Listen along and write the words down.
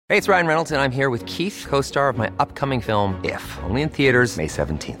Hey, it's Ryan Reynolds, and I'm here with Keith, co-star of my upcoming film, If, only in theaters May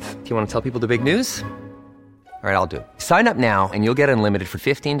 17th. Do you want to tell people the big news? All right, I'll do it. Sign up now and you'll get unlimited for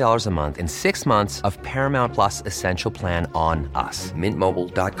 $15 a month and 6 months of Paramount Plus Essential Plan on us.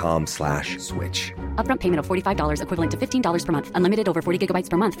 MintMobile.com/switch. Upfront payment of $45 equivalent to $15 per month. Unlimited over 40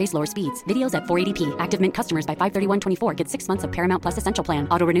 gigabytes per month. Face lower speeds. Videos at 480p. Active Mint customers by 531.24 get 6 months of Paramount Plus Essential Plan.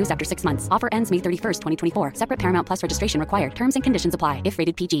 Auto renews after 6 months. Offer ends May 31st, 2024. Separate Paramount Plus registration required. Terms and conditions apply if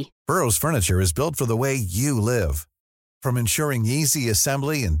rated PG. Burrow's furniture is built for the way you live. From ensuring easy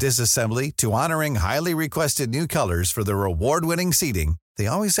assembly and disassembly to honoring highly requested new colors for their award-winning seating, they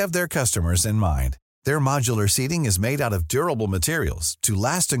always have their customers in mind. Their modular seating is made out of durable materials to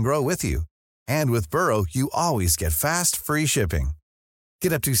last and grow with you. And with Burrow, you always get fast, free shipping.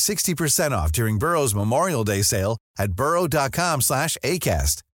 Get up to 60% off during Burrow's Memorial Day sale at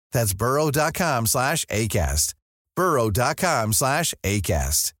burrow.com/ACAST. That's burrow.com/ACAST.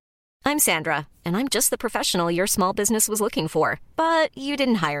 burrow.com/ACAST. I'm Sandra, and I'm just the professional your small business was looking for. But you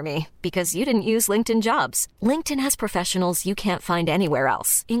didn't hire me because you didn't use LinkedIn Jobs. LinkedIn has professionals you can't find anywhere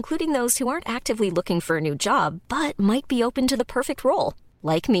else, including those who aren't actively looking for a new job, but might be open to the perfect role,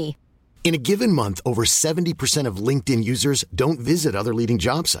 like me. In a given month, over 70% of LinkedIn users don't visit other leading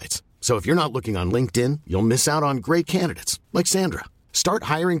job sites. So if you're not looking on LinkedIn, you'll miss out on great candidates like Sandra. Start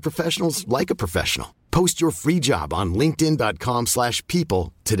hiring professionals like a professional. Post your free job on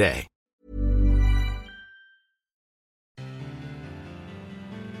linkedin.com/people today.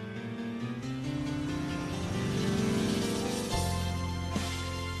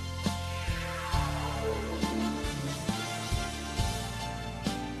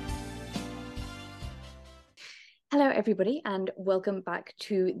 Hello, everybody, and welcome back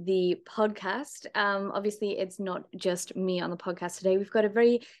to the podcast. Obviously, it's not just me on the podcast today. We've got a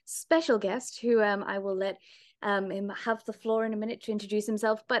very special guest who I will let him have the floor in a minute to introduce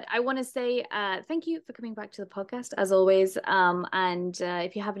himself. But I want to say thank you for coming back to the podcast, as always. And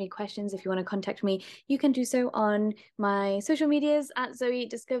if you have any questions, if you want to contact me, you can do so on my social medias at Zoe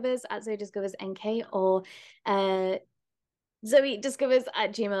Discovers, at Zoe Discovers NK, or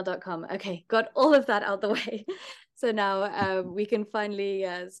zoediscovers@gmail.com. Okay, got all of that out the way. So now we can finally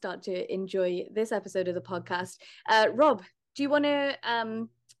start to enjoy this episode of the podcast. Rob, do you want to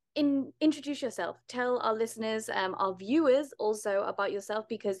introduce yourself? Tell our listeners, our viewers also about yourself,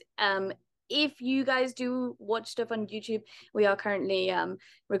 because if you guys do watch stuff on YouTube, we are currently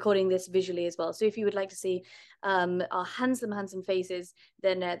recording this visually as well. So if you would like to see our handsome faces,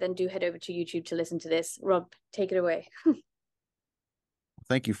 then do head over to YouTube to listen to this. Rob, take it away.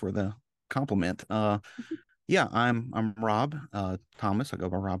 Thank you for the compliment. Yeah, I'm Rob Thomas. I go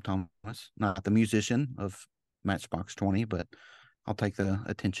by Rob Thomas, not the musician of Matchbox 20, but I'll take the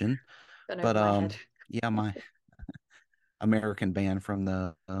attention. But yeah, my American band from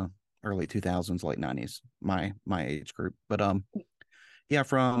the early 2000s, late 90s, my age group. But yeah,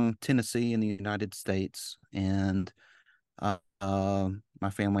 from Tennessee in the United States, and my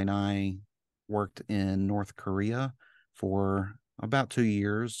family and I worked in North Korea for about 2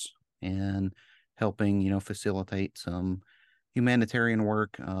 years, and helping, facilitate some humanitarian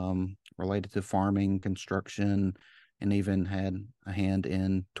work related to farming, construction, and even had a hand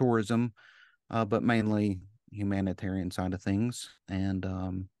in tourism, but mainly humanitarian side of things. And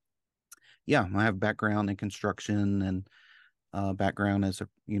yeah, I have background in construction and background as a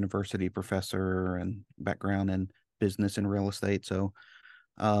university professor and background in business and real estate. So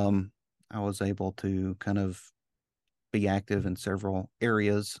I was able to kind of be active in several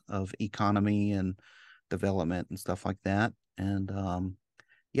areas of economy and development and stuff like that. And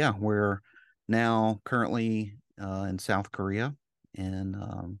yeah, we're now currently in South Korea, and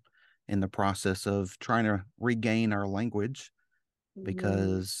in the process of trying to regain our language,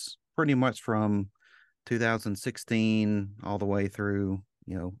 because pretty much from 2016 all the way through,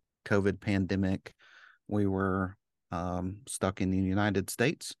 COVID pandemic, we were stuck in the United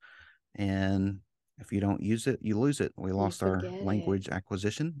States, and if you don't use it, you lose it. We lost our language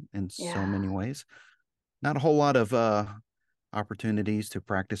acquisition in so many ways. Not a whole lot of opportunities to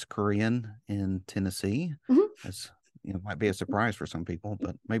practice Korean in Tennessee, as might be a surprise for some people,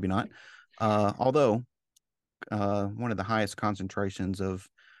 but maybe not. Although one of the highest concentrations of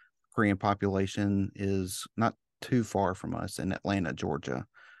Korean population is not too far from us in Atlanta, Georgia.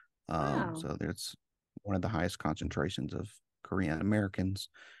 So there's one of the highest concentrations of Korean Americans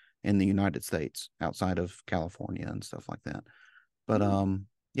in the United States, outside of California and stuff like that. But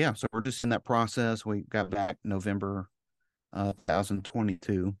yeah, so we're just in that process. We got back November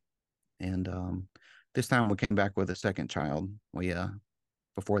 2022, and this time we came back with a second child. We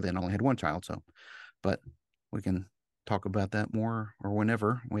before then only had one child, but we can talk about that more, or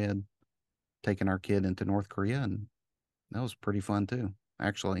whenever we had taken our kid into North Korea, and that was pretty fun too.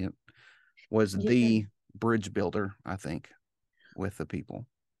 Actually, it was Yeah. the bridge builder, I think, with the people.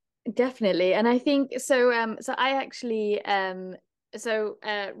 Definitely. And I think so so I actually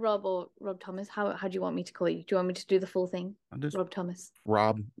Rob or Rob Thomas, how do you want me to call you? Do you want me to do the full thing? I just Rob Thomas.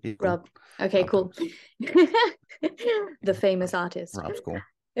 Rob Eagle. Rob. Okay, Rob cool. Thomas. The famous artist. Rob's cool.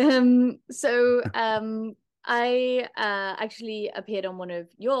 So I actually appeared on one of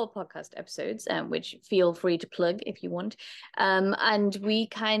your podcast episodes, which feel free to plug if you want. And we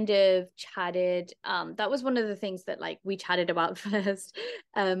kind of chatted. That was one of the things that like we chatted about first.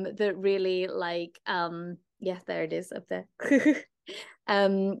 That really like yeah, there it is up there.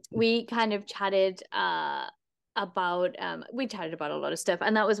 We kind of chatted about we chatted about a lot of stuff,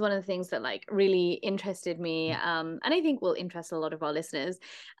 and that was one of the things that like really interested me, and I think will interest a lot of our listeners,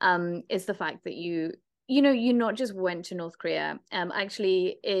 is the fact that you not just went to North Korea.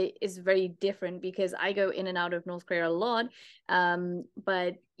 Actually it is very different because I go in and out of North Korea a lot,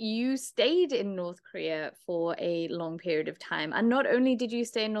 but you stayed in North Korea for a long period of time, and not only did you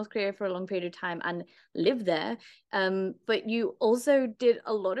stay in North Korea for a long period of time and live there, but you also did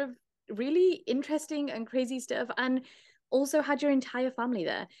a lot of really interesting and crazy stuff, and also had your entire family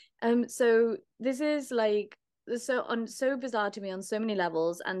there. So this is like so bizarre to me on so many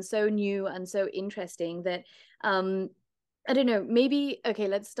levels, and so new and so interesting that I don't know, maybe okay,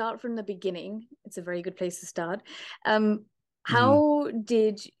 let's start from the beginning. It's a very good place to start. How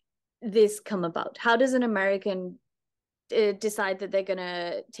did this come about? How does an American decide that they're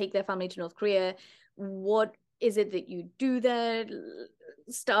gonna take their family to North Korea? What is it that you do there?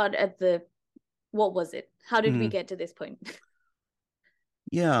 Start at the what was it? How did we get to this point?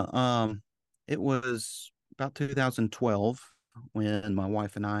 Yeah, it was about 2012 when my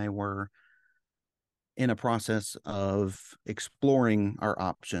wife and I were in a process of exploring our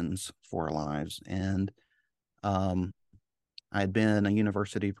options for our lives. And I had been a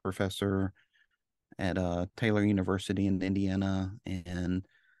university professor at Taylor University in Indiana, and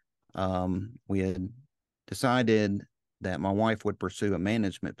we had decided that my wife would pursue a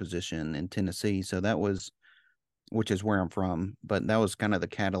management position in Tennessee. So that was, which is where I'm from, but that was kind of the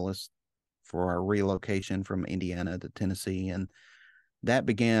catalyst for our relocation from Indiana to Tennessee. And that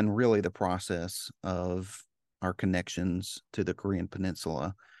began really the process of our connections to the Korean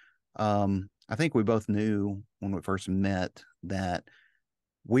Peninsula. I think we both knew when we first met that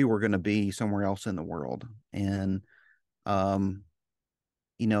we were going to be somewhere else in the world. And,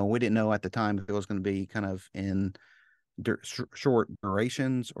 we didn't know at the time if it was going to be kind of in short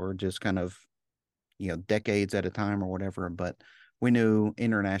durations or just kind of, decades at a time or whatever. But we knew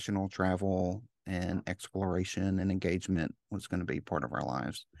international travel and exploration and engagement was going to be part of our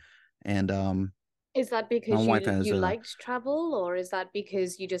lives. And is that my because wife has you liked travel, or is that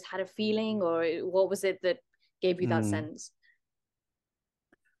because you just had a feeling, or what was it that gave you that sense?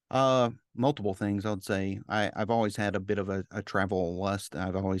 Multiple things. I would say I've always had a bit of a travel lust.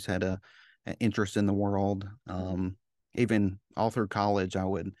 I've always had an interest in the world. Even all through college, I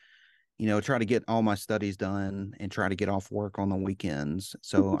would try to get all my studies done and try to get off work on the weekends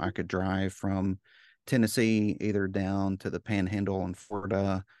so I could drive from Tennessee either down to the Panhandle in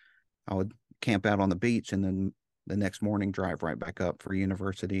Florida. I would camp out on the beach and then the next morning drive right back up for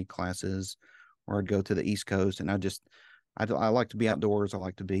university classes, or I'd go to the East Coast. And I like to be outdoors. I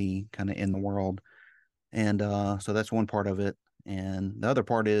like to be kind of in the world. And so that's one part of it. And the other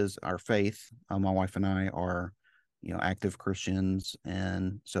part is our faith. My wife and I are, active Christians.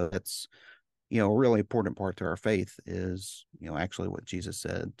 And so that's, a really important part to our faith is, actually what Jesus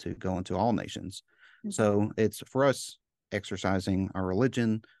said, to go into all nations. So it's for us exercising our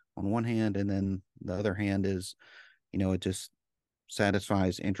religion on one hand, and then the other hand is, it just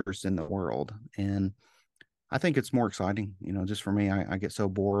satisfies interest in the world. And I think it's more exciting, just for me. I get so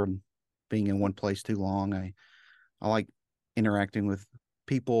bored being in one place too long. I like interacting with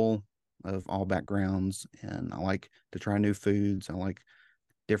people of all backgrounds, and I like to try new foods. I like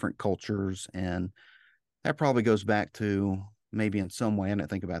different cultures. And that probably goes back to, maybe in some way, I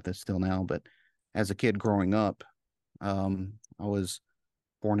didn't think about this till now, but as a kid growing up, I was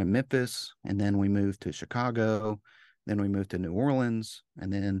born in Memphis, and then we moved to Chicago, then we moved to New Orleans,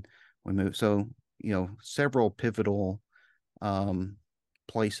 and then we moved. So, several pivotal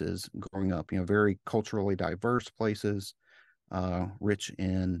places growing up, very culturally diverse places, rich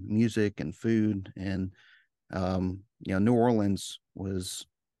in music and food. And, New Orleans was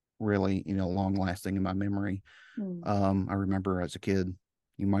really, long lasting in my memory. I remember as a kid,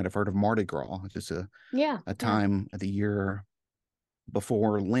 you might have heard of Mardi Gras. It's just a time of the year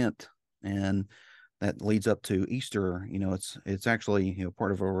before Lent, and that leads up to Easter. It's actually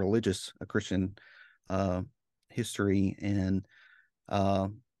part of a Christian history, and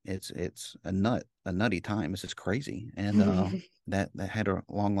it's a nutty time. It's just crazy, and that had a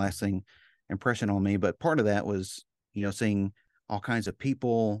long lasting impression on me. But part of that was seeing all kinds of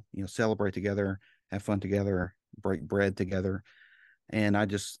people celebrate together, have fun together, break bread together, and I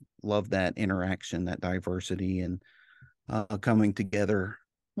just love that interaction, that diversity, and coming together,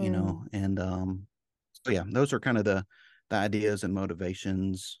 and so yeah, those are kind of the ideas and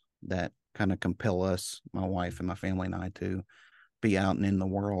motivations that kind of compel us, my wife and my family and I, to be out and in the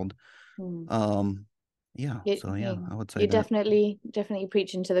world. Yeah, so yeah, I would say you're that. definitely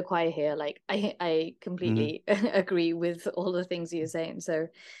preaching to the choir here. Like I completely agree with all the things you're saying. So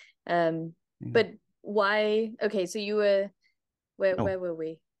but why, okay, so you were where were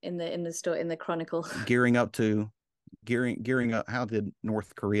we in the story, in the chronicle? gearing up. How did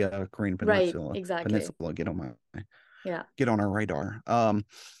North Korea, Korean Right, Peninsula exactly. get on our radar?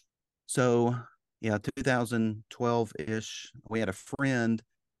 So yeah, 2012-ish, we had a friend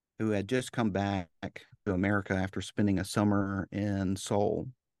who had just come back to America after spending a summer in Seoul,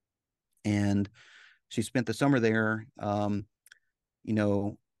 and she spent the summer there, you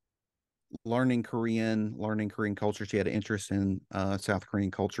know learning Korean culture. She had an interest in South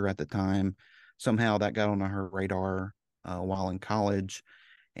Korean culture at the time. Somehow that got on her radar while in college,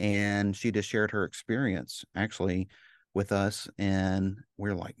 and she just shared her experience actually with us, and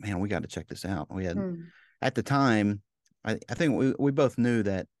we're like, man, we got to check this out. We had At the time, I think we both knew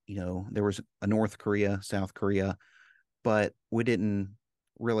that there was a North Korea, South Korea, but we didn't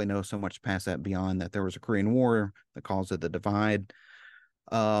really know so much past that, beyond that there was a Korean War, the cause of the divide.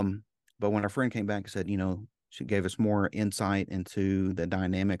 But when our friend came back and said, she gave us more insight into the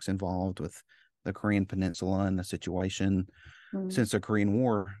dynamics involved with the Korean Peninsula and the situation since the Korean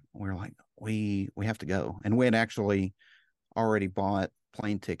War, we were like, we have to go. And we had actually already bought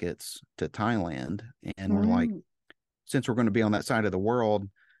plane tickets to Thailand, and we're like, since we're going to be on that side of the world,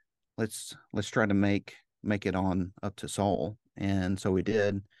 let's try to make it on up to Seoul. And so we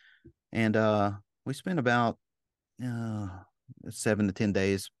did, and we spent about 7 to 10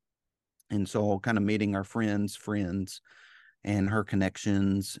 days in Seoul, kind of meeting our friends and her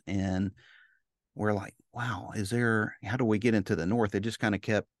connections. And we're like, wow, how do we get into the north? It just kind of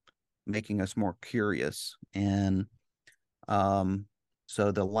kept making us more curious. And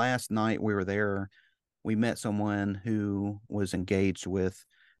so the last night we were there, we met someone who was engaged with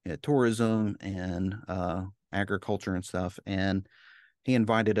tourism and agriculture and stuff, and he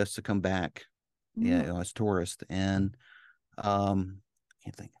invited us to come back as tourists. And I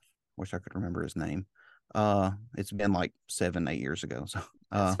can't think, wish I could remember his name. It's been like 7-8 years ago, so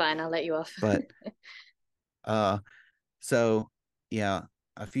That's fine, I'll let you off. but so yeah,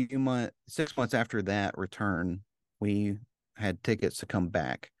 6 months after that return, we had tickets to come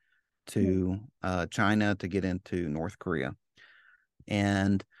back to China to get into North Korea.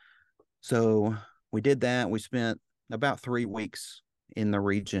 And so we did that. We spent about 3 weeks in the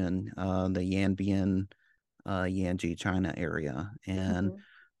region, the Yanbian, Yanji, China area. And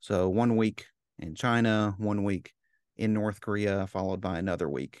so 1 week in China, 1 week in North Korea, followed by another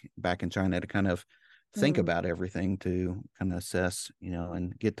week back in China to kind of think about everything, to kind of assess,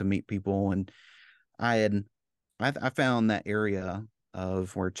 and get to meet people. And I found that area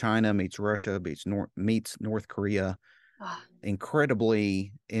of where China meets Russia meets North Korea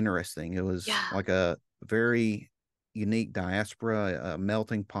incredibly interesting. It was like a very unique diaspora, a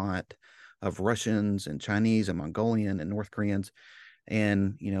melting pot of Russians and Chinese and Mongolian and North Koreans.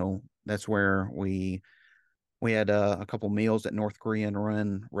 And that's where we had a couple meals at North Korean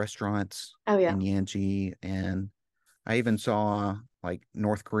run restaurants in Yanji, and I even saw like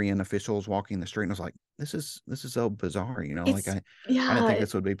North Korean officials walking the street, and I was like, this is so bizarre, like I didn't think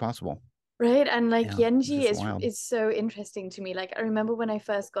this would be possible. Right. And like Yanji wild. is so interesting to me. Like I remember when I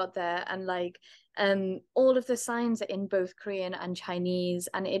first got there, and like all of the signs are in both Korean and Chinese,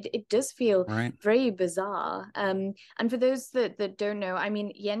 and it does feel very bizarre. And for those that don't know, I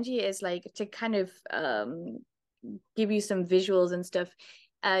mean, Yanji is, like, to kind of give you some visuals and stuff.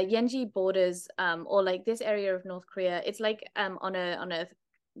 Yanji borders or like this area of North Korea, it's like on a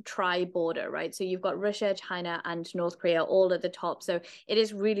tri-border, right? So you've got Russia, China, and North Korea all at the top. So it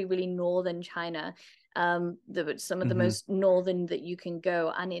is really, really northern China. Some of the most northern that you can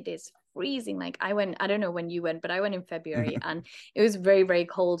go, and it is freezing. Like I don't know when you went, but I went in February and it was very, very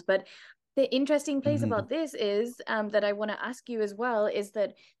cold. But the interesting place about this is that I want to ask you as well is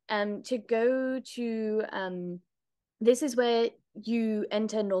that to go to this is where you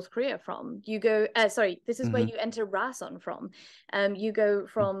enter North Korea from. You go, sorry, this is where you enter Rason from. You go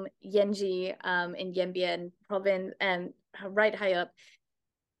from Yenji in Yanbian province and right high up,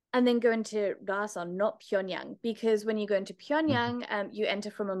 and then go into Rason, not Pyongyang, because when you go into Pyongyang, you enter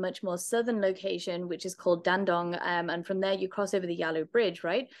from a much more southern location, which is called Dandong, and from there you cross over the Yalu Bridge,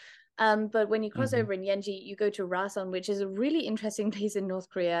 right? But when you cross over in Yenji, you go to Rason, which is a really interesting place in North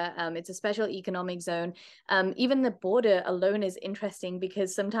Korea. It's a special economic zone. Even the border alone is interesting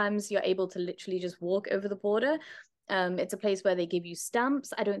because sometimes you're able to literally just walk over the border. It's a place where they give you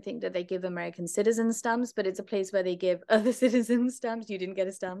stamps. I don't think that they give American citizens stamps, but it's a place where they give other citizens stamps. You didn't get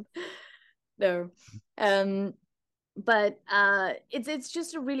a stamp? No. But it's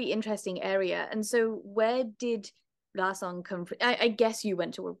just a really interesting area. And so where did Rason come from? I guess you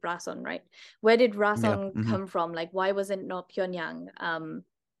went to Rason, right? Where did Rason come from? Like, why was it not Pyongyang?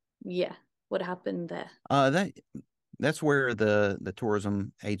 Yeah, what happened there? That's where the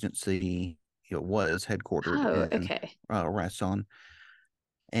tourism agency was headquartered in Rason.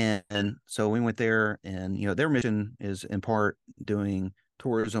 And so we went there, and their mission is in part doing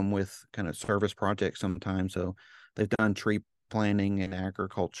tourism with kind of service projects sometimes. So they've done tree planting and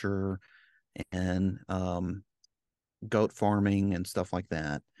agriculture and goat farming and stuff like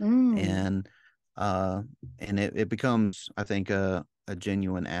that. And it becomes, I think, a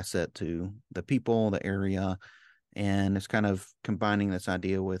genuine asset to the people, the area. And it's kind of combining this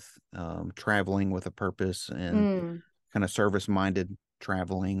idea with traveling with a purpose and kind of service-minded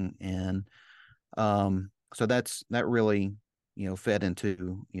traveling. And so that really, fed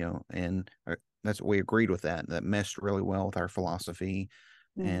into, and that's what we agreed with that meshed really well with our philosophy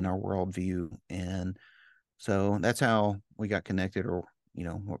and our worldview. And so that's how we got connected, or,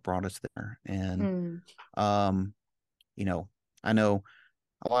 what brought us there. And, I know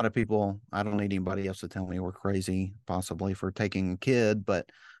a lot of people, I don't need anybody else to tell me we're crazy, possibly, for taking a kid. But,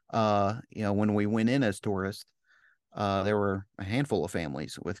 when we went in as tourists, there were a handful of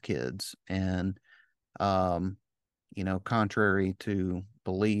families with kids. And, contrary to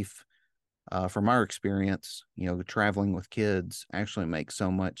belief, from our experience, traveling with kids actually makes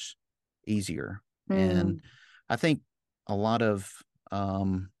so much easier. And I think a lot of,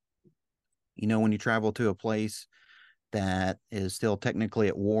 when you travel to a place that is still technically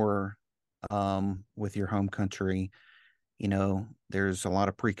at war with your home country, there's a lot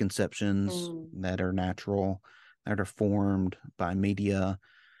of preconceptions that are natural, that are formed by media.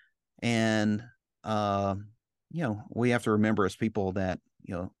 And, we have to remember as people that,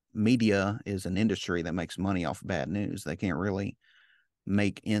 media is an industry that makes money off bad news. They can't really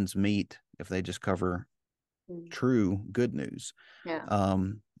make ends meet if they just cover true good news.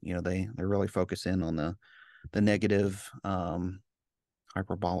 They really focus in on the negative,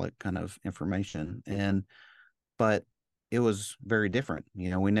 hyperbolic kind of information. But it was very different.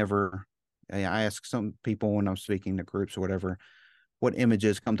 I ask some people when I'm speaking to groups or whatever, what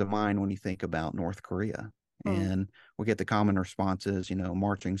images come to mind when you think about North Korea? And we get the common responses,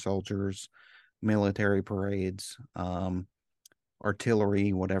 marching soldiers, military parades,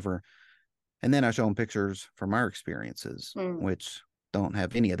 artillery, whatever. And then I show them pictures from our experiences, which don't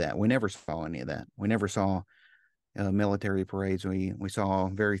have any of that. We never saw any of that. We never saw military parades. We saw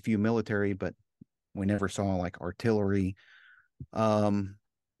very few military, but we never saw like artillery. And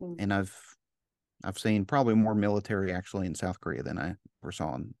I've seen probably more military actually in South Korea than I ever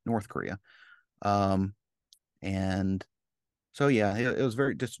saw in North Korea. And so, yeah, it was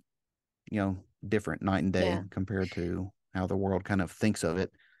very just, different night and day compared to how the world kind of thinks of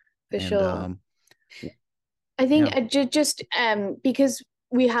it. For sure. I think just because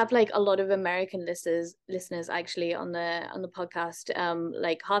we have like a lot of American listeners actually on the podcast.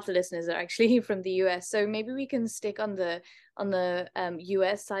 Like half the listeners are actually from the US. So maybe we can stick on the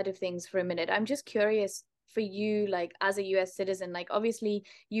US side of things for a minute. I'm just curious for you, like as a US citizen, like obviously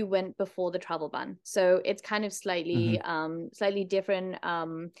you went before the travel ban. So it's kind of slightly different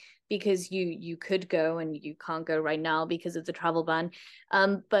because you could go and you can't go right now because of the travel ban.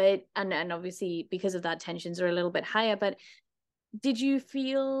 But obviously because of that tensions are a little bit higher. But did you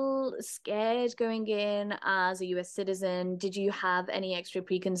feel scared going in as a US citizen? Did you have any extra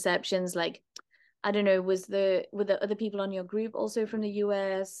preconceptions? Like, I don't know, were the other people on your group also from the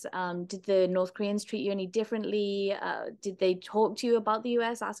US? Did the North Koreans treat you any differently? Did they talk to you about the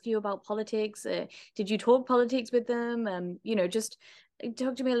US, ask you about politics? Did you talk politics with them? Just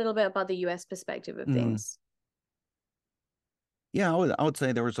talk to me a little bit about the US perspective of things. Yeah, I would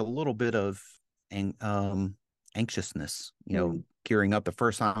say there was a little bit of anxiousness, gearing up the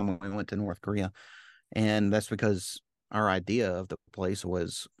first time when we went to North Korea. And that's because our idea of the place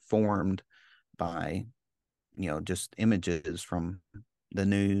was formed by just images from the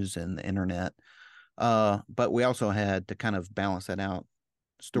news and the internet. But we also had to kind of balance that out,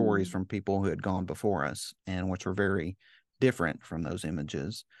 stories from people who had gone before us, and which were very different from those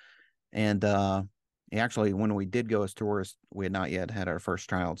images. And actually, when we did go as tourists, we had not yet had our first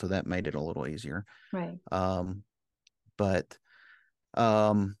child, so that made it a little easier. Right. But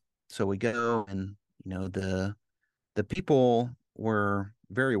so we go, and the people were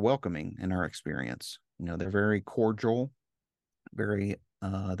very welcoming in our experience. They're very cordial, very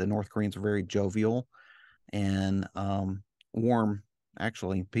the North Koreans are very jovial and warm,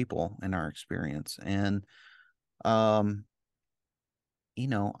 actually, people in our experience. And I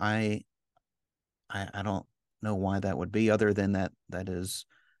don't know why that would be, other than that is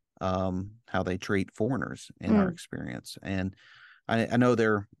how they treat foreigners in our experience. And I know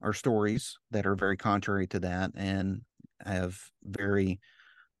there are stories that are very contrary to that and have very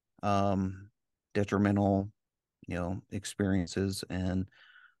detrimental, experiences.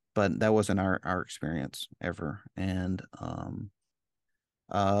 But that wasn't our experience ever. And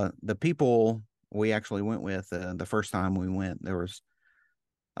the people we actually went with, the first time we went, there was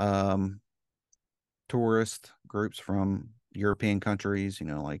tourist groups from European countries,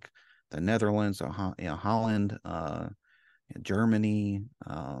 like the Netherlands, Holland, Germany,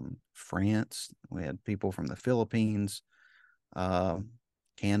 France. We had people from the Philippines,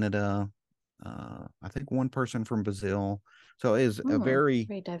 Canada, I think one person from Brazil. So it is a very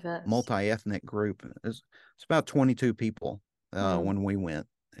diverse, multi-ethnic group. It's about 22 people when we went.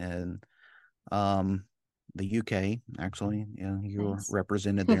 And the UK, actually, you were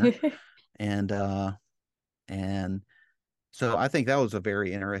represented there. And so I think that was a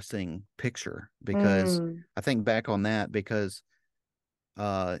very interesting picture, because I think back on that, because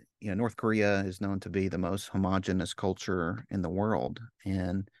North Korea is known to be the most homogenous culture in the world.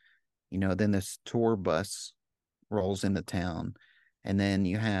 And then this tour bus rolls into town, and then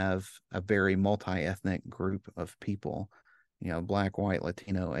you have a very multi-ethnic group of people, Black, white,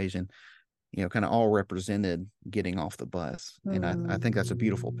 Latino, Asian, kind of all represented getting off the bus. And I think that's a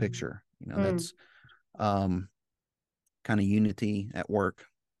beautiful picture. That's kind of unity at work.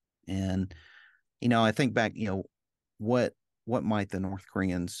 And I think back, what might the North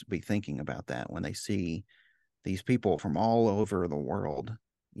Koreans be thinking about that when they see these people from all over the world,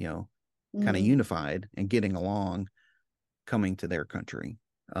 kind of unified and getting along, coming to their country?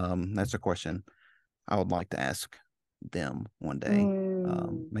 That's a question I would like to ask them one day.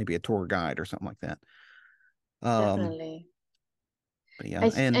 Maybe a tour guide or something like that. Definitely. But yeah,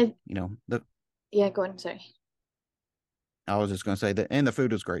 and go on. Sorry. I was just going to say that, and the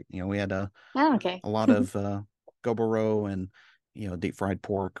food was great. We had a lot of goboro and deep fried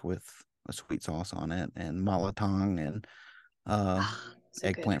pork with a sweet sauce on it, and malatang, and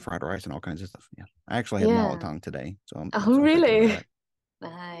eggplant fried rice, and all kinds of stuff. Yeah, I actually had malatang today, so I'm really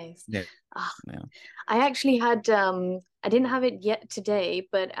nice. Yeah. I actually had I didn't have it yet today,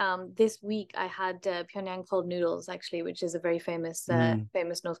 but this week I had Pyongyang cold noodles, actually, which is a very famous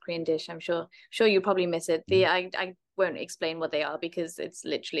famous North Korean dish. I'm sure you probably miss it. I won't explain what they are, because it's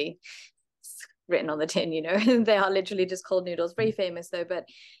literally written on the tin. They are literally just cold noodles. Very famous though. But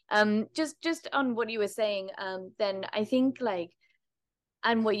just on what you were saying, then I think, like,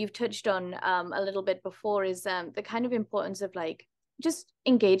 and what you've touched on a little bit before, is the kind of importance of, like, just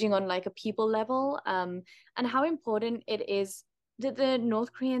engaging on, like, a people level, and how important it is that the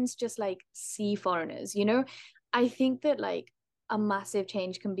North Koreans just, like, see foreigners. I think that, like, a massive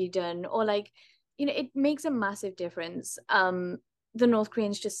change can be done, or, like, it makes a massive difference, the North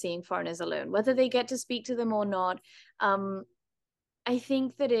Koreans just seeing foreigners alone, whether they get to speak to them or not. I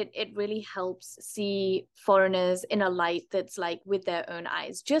think that it really helps see foreigners in a light that's, like, with their own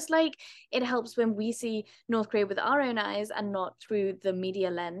eyes, just like it helps when we see North Korea with our own eyes and not through the media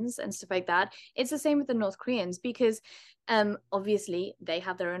lens and stuff like that. It's the same with the North Koreans, because obviously they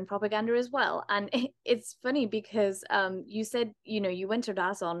have their own propaganda as well. And it's funny, because you said, you went to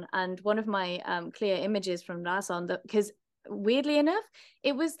Rason, and one of my clear images from Rason, because weirdly enough,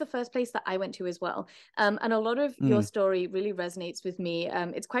 it was the first place that I went to as well. And a lot of your story really resonates with me.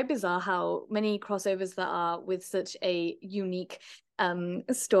 It's quite bizarre how many crossovers there are with such a unique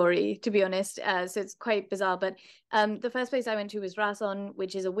story, to be honest. So it's quite bizarre. But the first place I went to was Rason,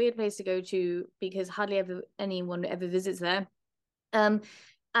 which is a weird place to go to, because hardly anyone ever visits there. And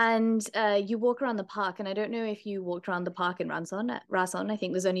you walk around the park, and I don't know if you walked around the park in Rason. I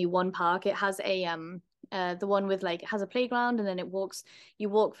think there's only one park. It has a the one with, like, has a playground, and then you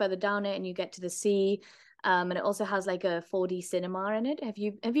walk further down it and you get to the sea. And it also has like a 4D cinema in it. Have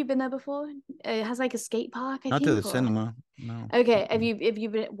you been there before? It has like a skate park, I Not to think. the cinema, no. Okay, have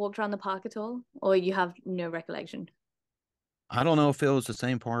you walked around the park at all, or you have no recollection? I don't know if it was the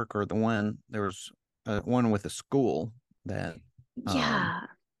same park or the one. There was one with a school that um Yeah,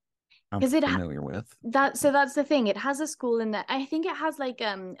 I'm because familiar with. that's the thing. It has a school in there. I think it has like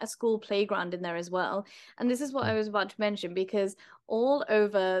a school playground in there as well. And this is what I was about to mention, because all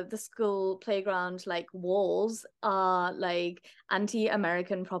over the school playground like walls are like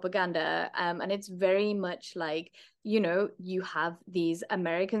anti-American propaganda. And it's very much like, you have these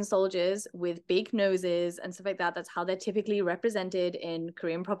American soldiers with big noses and stuff like that. That's how they're typically represented in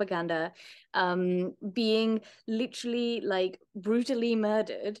Korean propaganda, being literally like brutally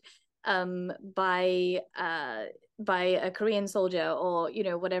murdered by a Korean soldier, or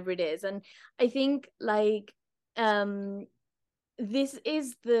whatever it is. And I think like this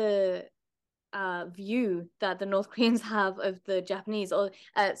is the view that the North Koreans have of the Japanese, or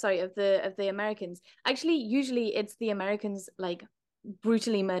sorry, of the Americans. Actually, usually it's the Americans like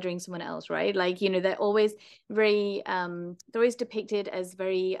brutally murdering someone else, right? Like, they're always they're always depicted as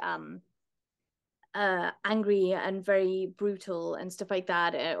very angry and very brutal and stuff like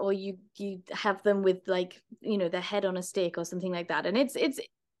that, or you have them with like their head on a stick or something like that, and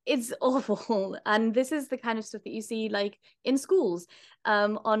it's awful. And this is the kind of stuff that you see like in schools,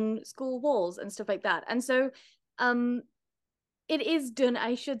 on school walls and stuff like that. And so it is done,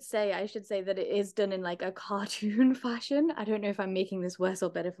 I should say that it is done in like a cartoon fashion. I don't know if I'm making this worse or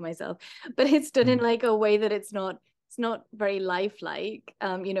better for myself, but it's done in like a way that it's not very lifelike.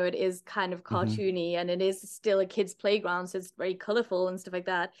 It is kind of cartoony, and it is still a kid's playground, so it's very colorful and stuff like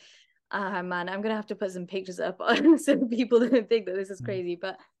that. Man, I'm gonna have to put some pictures up so people don't think that this is crazy.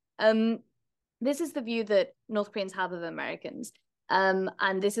 But this is the view that North Koreans have of Americans. And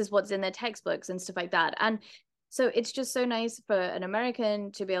this is what's in their textbooks and stuff like that. And so it's just so nice for an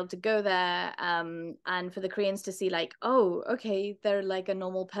American to be able to go there, and for the Koreans to see like, oh, okay, they're like a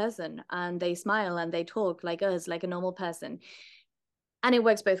normal person, and they smile and they talk like us, like a normal person. And it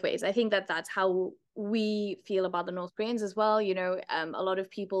works both ways. I think that that's how we feel about the North Koreans as well. A lot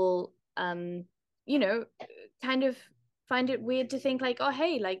of people, you know, kind of find it weird to think like, oh,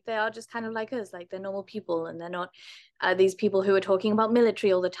 hey, like they are just kind of like us, like they're normal people, and they're not these people who are talking about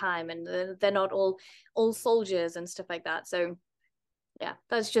military all the time, and they're not all soldiers and stuff like that. So yeah,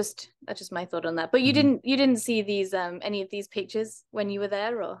 that's just my thought on that. But you didn't see these any of these pictures when you were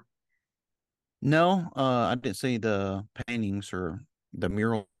there, or No, I didn't see the paintings or the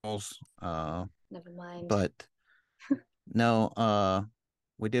murals, never mind. but no,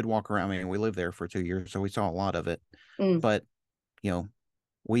 we did walk around. I mean, we lived there for 2 years, so we saw a lot of it. Mm, But, you know,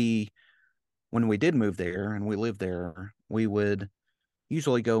 we when we did move there and we lived there, we would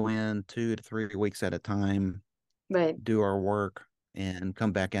usually go in 2 to 3 weeks at a time, right. do our work, and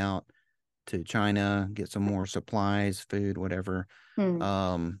come back out to China, get some more supplies, food, whatever,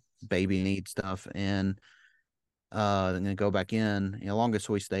 Mm, baby need stuff, and then go back in. Longest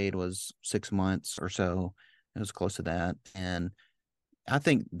we stayed was 6 months or so. It was close to that, and I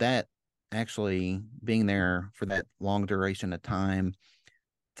think that actually being there for that long duration of time,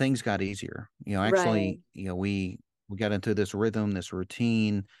 things got easier. right. Actually, we got into this rhythm, this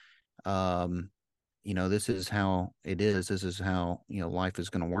routine. Um, this is how it is. This is how life is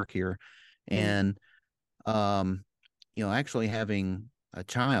going to work here, Mm, and um, actually having a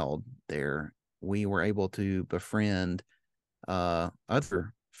child there, we were able to befriend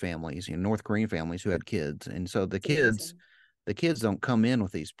other families, North Korean families who had kids. And so the it's kids, amazing. the kids don't come in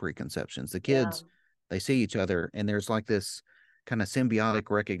with these preconceptions. The Yeah. kids, they see each other, and there's like this kind of symbiotic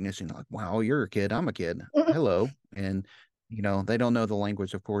recognition, like, wow, you're a kid, I'm a kid. Hello. And they don't know the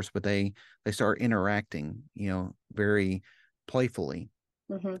language, of course, but they start interacting, very playfully.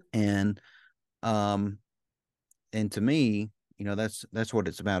 Hmm. And um and to me, that's what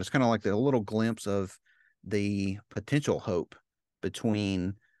it's about. It's kind of like the little glimpse of the potential hope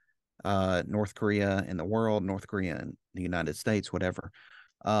between North Korea and the world, North Korea and the United States, whatever.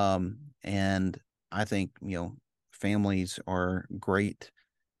 And I think families are great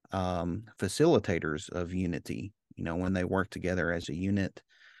facilitators of unity. When they work together as a unit,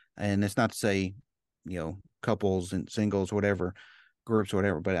 and it's not to say couples and singles, whatever, groups,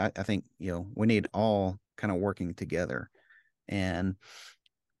 whatever, but I think we need all kind of working together. And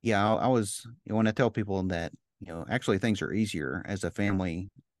yeah, I was when I tell people that actually things are easier as a family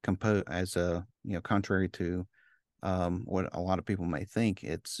as a contrary to what a lot of people may think,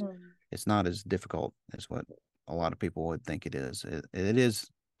 Mm, it's not as difficult as what a lot of people would think it is. It is.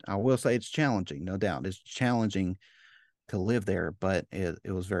 I will say it's challenging, no doubt. It's challenging to live there, but it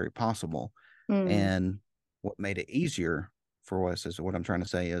was very possible. mm, And what made it easier for us is what I'm trying to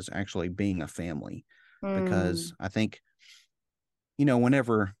say is actually being a family. Because I think,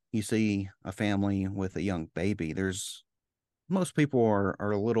 whenever you see a family with a young baby, most people are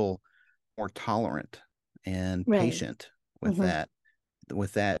a little more tolerant and Right. patient with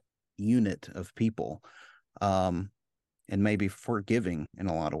that unit of people, and maybe forgiving in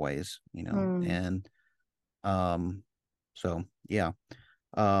a lot of ways, and so yeah,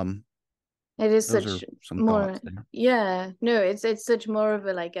 um, It is those such are some more, thoughts there. yeah, no, it's such more of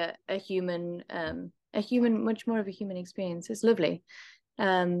a human, much more of a human experience. It's lovely.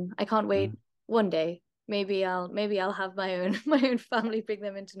 I can't wait Mhm. one day. Maybe I'll have my own my own family, bring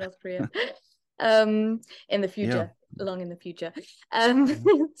them into North Korea. In the Yeah. future, long in the future.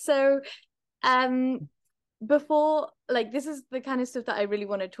 Um, so um before, like, this is the kind of stuff that I really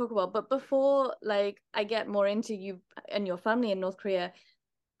want to talk about, but before, like, I get more into you and your family in North Korea,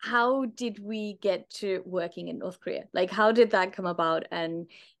 how did we get to working in North Korea? Like, how did that come about? And,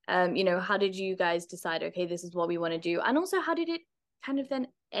 how did you guys decide, okay, this is what we want to do? And also, how did it kind of then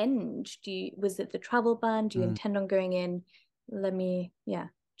end? Was it the travel ban? Do you Mhm. intend on going in? Yeah,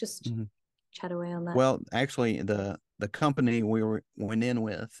 just Mhm. chat away on that. Well, actually, the company went in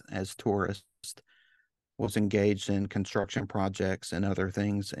with as tourists was engaged in construction projects and other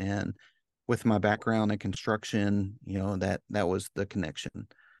things, and with my background in construction, that was the connection.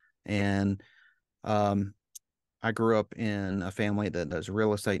 And um, I grew up in a family that does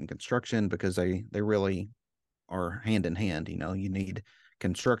real estate and construction because they really are hand in hand. You need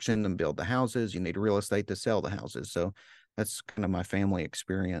construction to build the houses, you need real estate to sell the houses. So that's kind of my family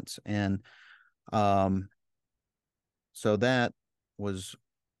experience. And um, so that was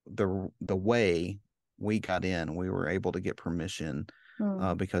the way we got in. We were able to get permission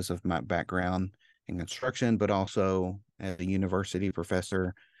Mm, because of my background in construction, but also as a university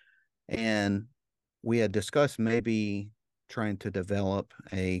professor. And we had discussed maybe trying to develop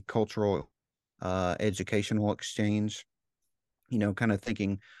a cultural educational exchange, kind of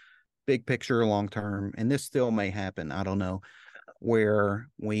thinking big picture, long term. And this still may happen, I don't know, where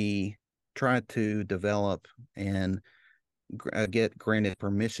we try to develop and get granted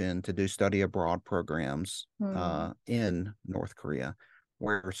permission to do study abroad programs mm, in North Korea,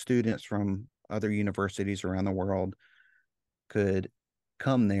 where students from other universities around the world could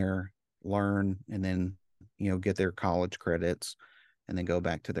come there, learn, and then get their college credits, and then go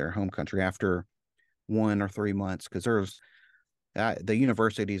back to their home country after 1 or 3 months. Because the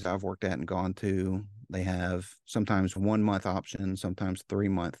universities I've worked at and gone to, they have sometimes 1 month options, sometimes 3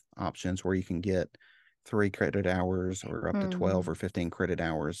 month options where you can get 3 credit hours or up to 12 mm, or 15 credit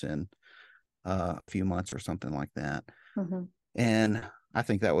hours in a few months or something like that. mhm. And I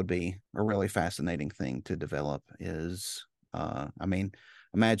think that would be a really fascinating thing to develop is, I mean,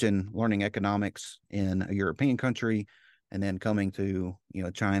 imagine learning economics in a European country and then coming to,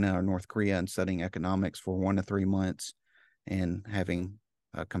 China or North Korea and studying economics for 1 to 3 months and having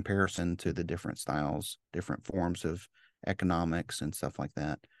a comparison to the different styles, different forms of economics and stuff like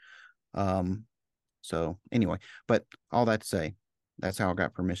that. Um, so anyway, but all that to say, that's how I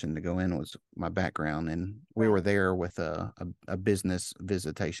got permission to go in was my background, and we were Right. there with a business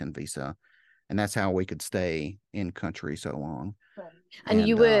visitation visa, and that's how we could stay in country so long. Right. And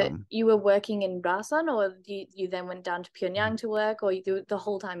you And were working in Rasan, or you then went down to Pyongyang to work, or you do the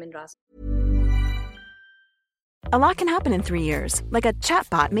whole time in Rasan? A lot can happen in 3 years, like a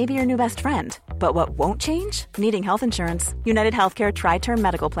chatbot may be your new best friend. But what won't change? Needing health insurance. United Healthcare Tri-Term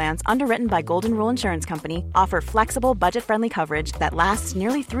Medical Plans, underwritten by Golden Rule Insurance Company, offer flexible, budget-friendly coverage that lasts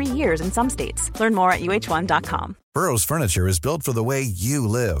nearly 3 years in some states. Learn more at uh1.com. Burrow's furniture is built for the way you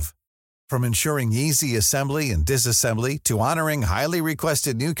live. From ensuring easy assembly and disassembly to honoring highly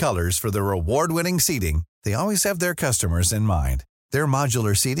requested new colors for their award-winning seating, they always have their customers in mind. Their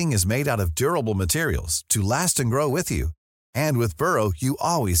modular seating is made out of durable materials to last and grow with you. And with Burrow, you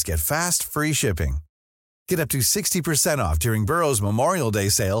always get fast, free shipping. Get up to 60% off during Burrow's Memorial Day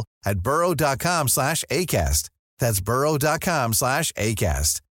sale at burrow.com/ACAST. That's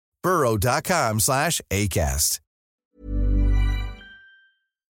burrow.com/ACAST. burrow.com/ACAST.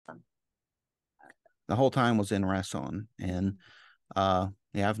 the whole time was in Rason, and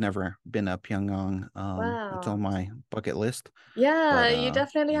yeah, I've never been to Pyongyang. It's on Wow. my bucket list, Yeah, but you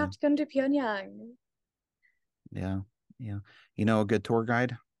definitely yeah, have to come to Pyongyang. yeah, yeah. A good tour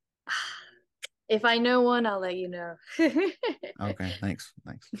guide? If I know one, I'll let you know. Okay, thanks.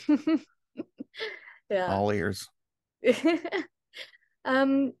 Yeah. All ears.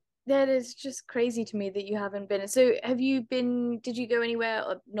 That is just crazy to me that you haven't been. So did you go anywhere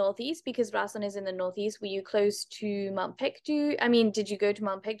northeast? Because Rason is in the northeast. Were you close to Mount Pektu? I mean, did you go to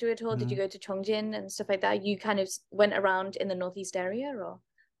Mount Pektu at all? Did you go to Chongjin and stuff like that? You kind of went around in the northeast area, or?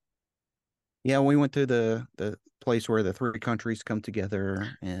 Yeah, we went to the place where the three countries come together,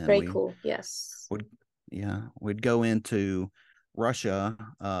 and Very we cool. Yes. would, yeah, we'd go into Russia,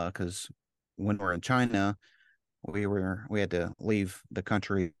 because when we're in China, we had to leave the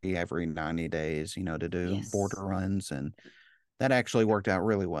country every 90 days, to do Yes. border runs, and that actually worked out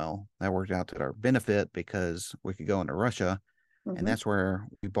really well. That worked out to our benefit because we could go into Russia, and Mm-hmm. that's where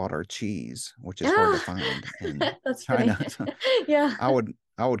we bought our cheese, which is hard to Ah, find in that's funny. China. So Yeah.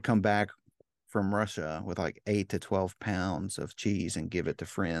 I would come back from Russia with like 8 to 12 pounds of cheese and give it to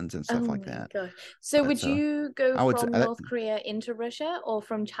friends and Oh stuff like my that. gosh. So But would you go I would from North Korea into Russia or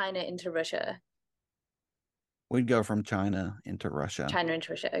from China into Russia? we'd go from China into Russia, China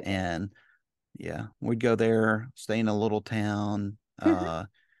into Russia. Okay. and yeah, we'd go there, stay in a little town,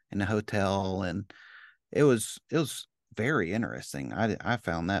 in a hotel, and it was very interesting. I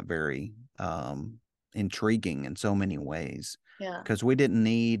found that very intriguing in so many ways, Yeah. because we didn't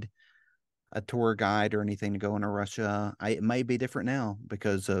need a tour guide or anything to go into Russia. It may be different now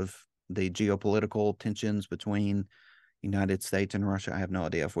because of the geopolitical tensions between United States and Russia. I have no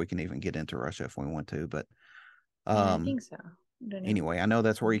idea if we can even get into Russia if we want to, but Yeah, I um think so. I don't know. anyway, I know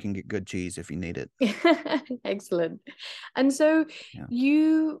that's where you can get good cheese if you need it. Excellent. And so Yeah.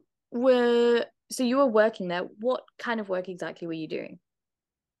 you you were working there. What kind of work exactly were you doing?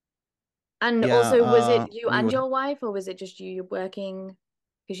 And Yeah, also, was it you we and would your wife, or was it just you working?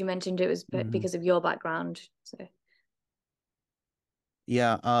 Because you mentioned it was mhm. because of your background. So,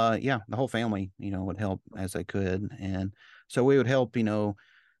 Yeah, the whole family, would help as they could. And so we would help,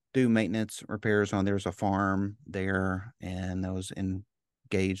 do maintenance repairs on there's a farm there, and that was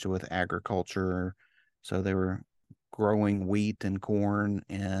engaged with agriculture. So they were growing wheat and corn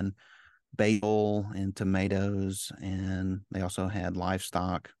and basil and tomatoes, and they also had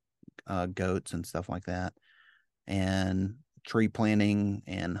livestock, goats and stuff like that, and tree planting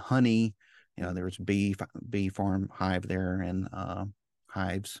and honey. There was bee farm hive there, and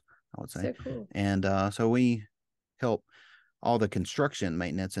hives, I would say. so cool. And so we help all the construction,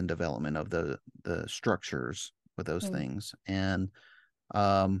 maintenance, and development of the structures with those Mm. things. And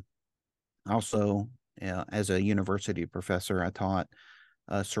um, also, as a university professor, I taught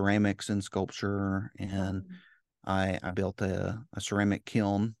ceramics and sculpture, and Um, I built a ceramic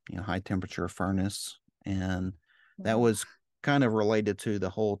kiln, high temperature furnace, and that wow. was kind of related to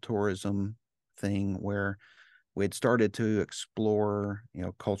the whole tourism thing, where we had started to explore,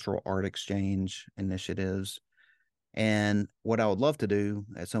 cultural art exchange initiatives. And what I would love to do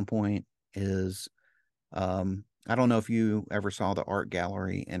at some point is, I don't know if you ever saw the art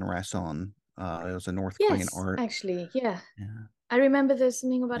gallery in Rason. It was a North Korean Yes, art. actually, yeah. Yeah. I remember there's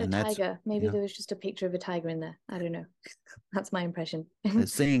something about a And that's, tiger. Maybe yeah, there was just a picture of a tiger in there. I don't know. That's my impression.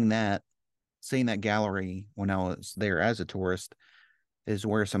 seeing that gallery when I was there as a tourist is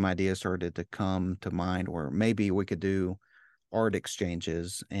where some ideas started to come to mind, where maybe we could do art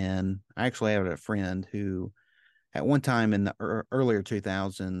exchanges. And I actually had a friend who, at one time in the earlier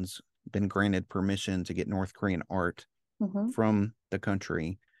 2000s, been granted permission to get North Korean art Hmm. from the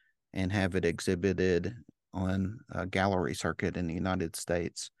country and have it exhibited on a gallery circuit in the United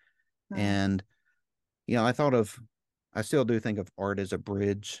States. Wow. And, I still do think of art as a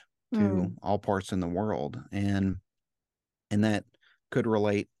bridge to Mm. all parts in the world. And that could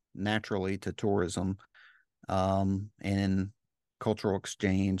relate naturally to tourism, and cultural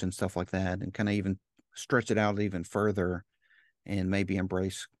exchange and stuff like that, and kind of even stretch it out even further and maybe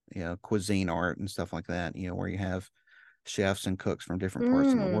embrace, cuisine art and stuff like that, where you have chefs and cooks from different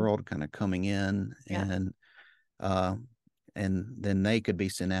parts in the Mm. world kind of coming in, Yeah. uh, and then they could be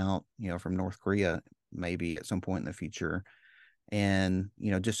sent out, from North Korea maybe at some point in the future, and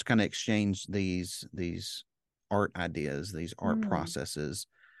just kind of exchange these art ideas, these art Mm. processes.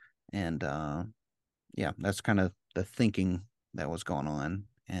 And yeah, that's kind of the thinking that was going on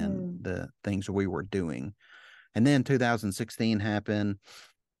and Mm. the things we were doing. And then 2016 happened,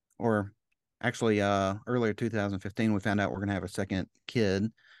 or actually earlier 2015, we found out we're going to have a second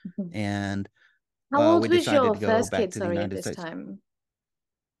kid, Mhm. and How old we was decided your to go first back kid, to the sorry, at United this States. time?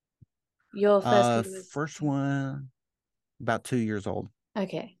 Your first kid was First one about 2 years old.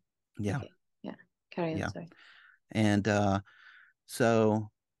 okay. Yeah, Okay. Yeah. Carry on, yeah. sorry. And so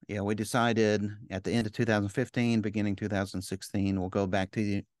yeah, we decided at the end of 2015, beginning 2016, we'll go back to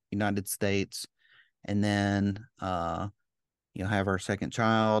the United States, and then have our second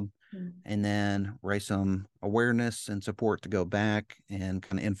child. and then raise some awareness and support to go back and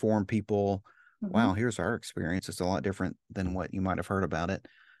kind of inform people, wow, here's our experience. It's a lot different than what you might have heard about it.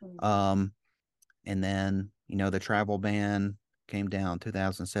 And then, the travel ban came down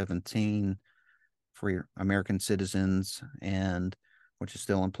 2017 for American citizens, and which is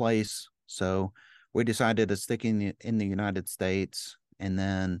still in place. So we decided to stick in the United States, and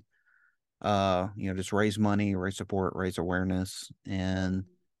then just raise money, raise support, raise awareness, and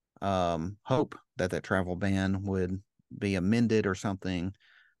hope that travel ban would be amended or something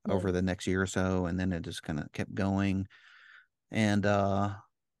over the next year or so. And then it just kind of kept going. And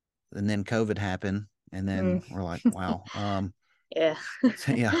then COVID happened, and then we're like, wow. Yeah.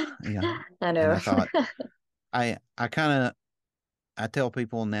 yeah. I know. And I thought, I kind of, I tell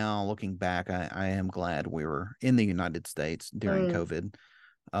people now, looking back, I am glad we were in the United States during COVID.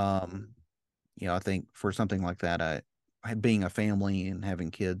 I think for something like that, I being a family and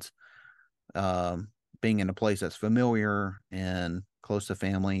having kids, being in a place that's familiar and close to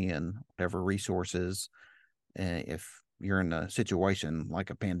family and whatever resources, if you're in a situation like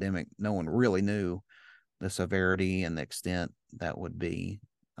a pandemic, no one really knew the severity and the extent that would be.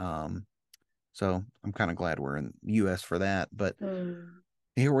 So I'm kind of glad we're in the U.S. for that, but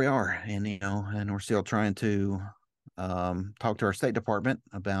here we are, and and we're still trying to talk to our State Department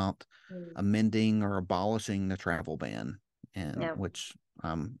about amending or abolishing the travel ban, and which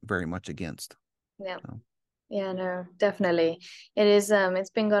I'm very much against. Yeah. So. Yeah, no, definitely. It is, it's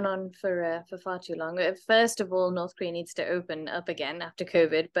been going on for far too long. First of all, North Korea needs to open up again after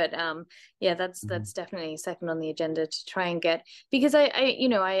COVID, but yeah, that's definitely second on the agenda to try and get, because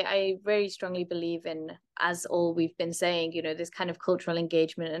I very strongly believe in, as all we've been saying, this kind of cultural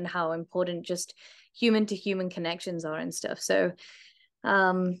engagement and how important just human to human connections are and stuff. So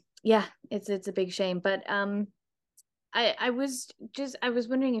yeah, it's a big shame. But I was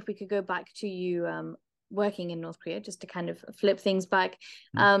wondering if we could go back to you working in North Korea, just to kind of flip things back.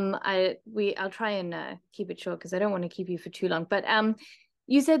 I'll try and keep it short because I don't want to keep you for too long. But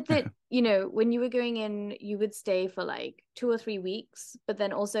you said that when you were going in, you would stay for like 2 or 3 weeks, but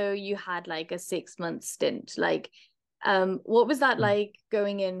then also you had like a 6-month stint. Like, what was that like,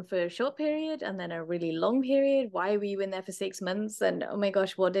 going in for a short period and then a really long period? Why were you in there for 6 months? And oh my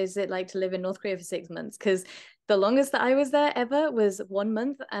gosh, what is it like to live in North Korea for 6 months? Because the longest that I was there ever was 1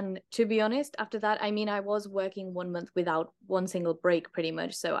 month. And to be honest, after that, I mean, I was working 1 month without one single break pretty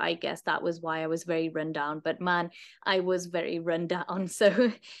much. So I guess that was why I was very run down. But man, I was very run down.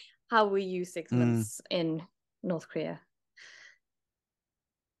 So how were you 6 months in North Korea?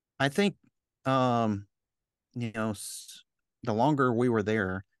 I think, the longer we were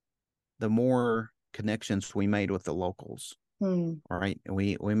there, the more connections we made with the locals. Right.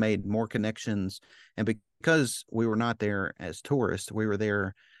 We made more connections, and because we were not there as tourists, we were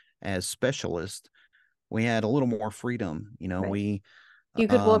there as specialists. We had a little more freedom. Right. You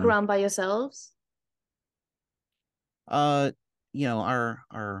could walk around by yourselves. Our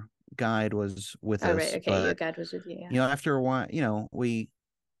guide was with us. Right. Okay, but, your guide was with you. Yeah. After a while, we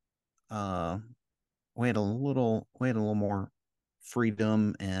had a little more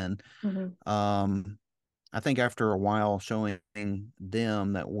freedom, and I think after a while, showing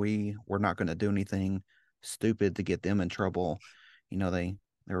them that we were not going to do anything stupid to get them in trouble, they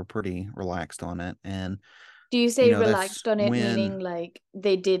were pretty relaxed on it. And do you say relaxed on it, meaning like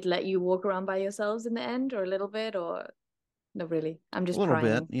they did let you walk around by yourselves in the end, or a little bit, or not really? I'm just a little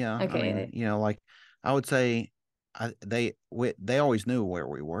prying. bit, yeah. Okay. I mean, like I would say, they always knew where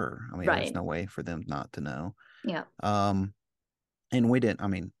we were. I mean, there's no way for them not to know. Yeah. And we didn't. I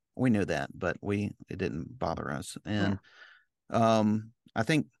mean, we knew that, but it didn't bother us. And I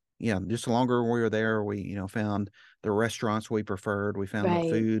think, just the longer we were there, we found the restaurants we preferred. We found the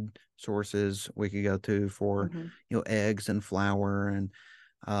food sources we could go to for eggs and flour, and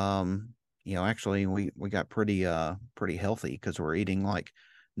actually we got pretty healthy because we're eating like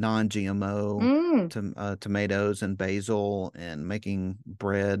non-GMO tomatoes and basil, and making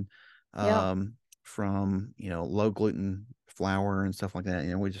bread from low gluten flour and stuff like that.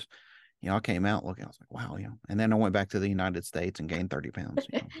 We just I came out looking, I was like, wow, and then I went back to the United States and gained 30 pounds.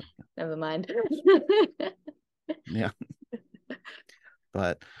 Never mind. Yeah.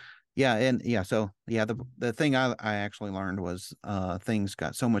 But so the thing I actually learned was things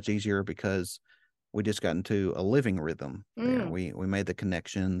got so much easier because we just got into a living rhythm there. We made the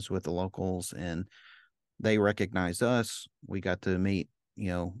connections with the locals, and they recognized us. We got to meet,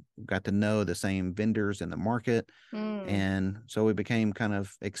 got to know the same vendors in the market. And so we became kind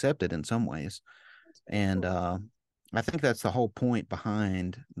of accepted in some ways. And I think that's the whole point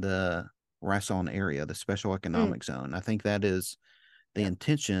behind the Rason area, the special economic zone. I think that is the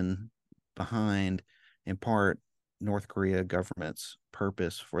intention behind, in part, North Korea government's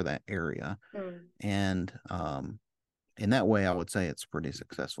purpose for that area. And in that way, I would say it's pretty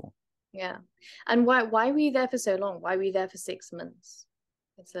successful. Yeah. And why were you there for so long? Why were you there for 6 months?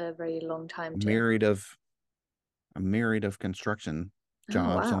 It's a very long time to. A myriad of construction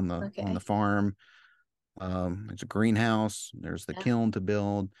jobs wow. on the farm. It's a greenhouse. There's the kiln to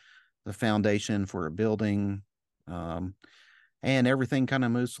build, the foundation for a building, and everything kind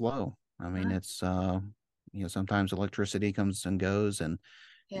of moves slow. I mean, it's sometimes electricity comes and goes, and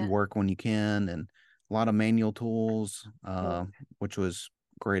you work when you can, and a lot of manual tools, which was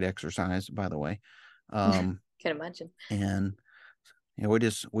great exercise, by the way. Can imagine. And we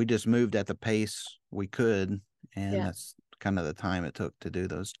just moved at the pace we could, and that's kind of the time it took to do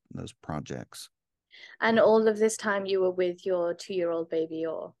those projects. And all of this time you were with your 2-year-old baby,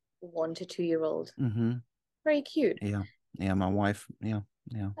 or 1 to 2-year-old. Very cute. Yeah, my wife. Yeah.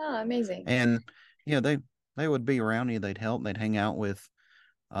 Oh, amazing. And they would be around you. They'd help. They'd hang out with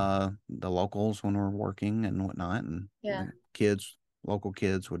the locals when we're working and whatnot, and the local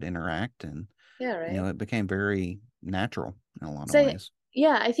kids would interact, and it became very natural in a lot of ways.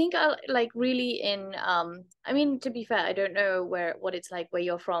 Yeah, I think like really in I mean, to be fair, I don't know what it's like where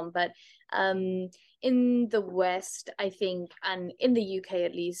you're from, but in the West, I think, and in the UK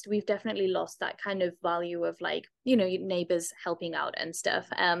at least, we've definitely lost that kind of value of like, neighbors helping out and stuff.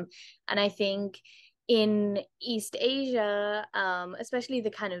 And I think in East Asia, especially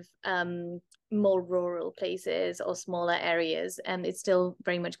the kind of more rural places or smaller areas, and it's still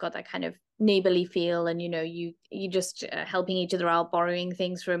very much got that kind of neighborly feel, and you just helping each other out, borrowing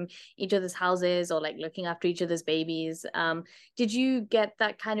things from each other's houses, or like looking after each other's babies. Did you get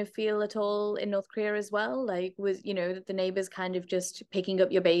that kind of feel at all in North Korea as well? Like, was the neighbors kind of just picking up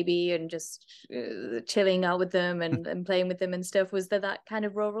your baby and just chilling out with them and playing with them and stuff? Was there that kind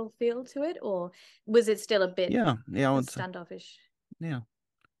of rural feel to it, or was it still a bit standoffish?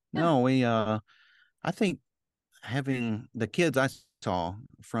 No, we I think having the kids I saw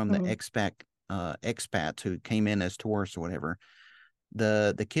from the expats who came in as tourists or whatever,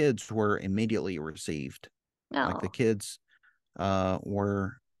 the kids were immediately received. Like the kids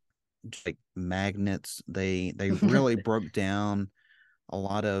were like magnets. They really broke down a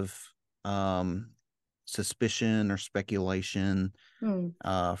lot of suspicion or speculation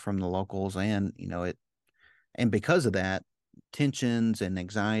from the locals, and and because of that, tensions and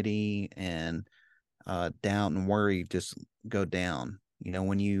anxiety and doubt and worry just go down.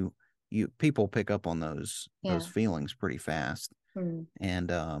 When you people pick up on those feelings pretty fast. And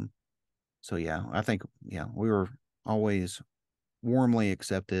so I think we were always warmly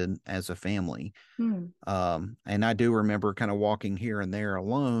accepted as a family. And I do remember kind of walking here and there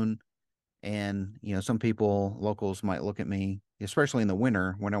alone, and some locals might look at me, especially in the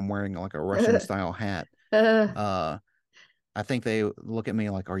winter when I'm wearing like a Russian style hat. I think they look at me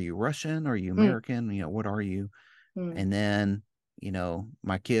like, are you Russian? Are you American? What are you? And then,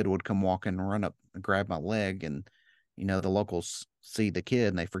 my kid would come walking and run up and grab my leg, and, the locals see the kid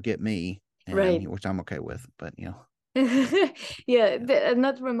and they forget me, which I'm okay with, but, and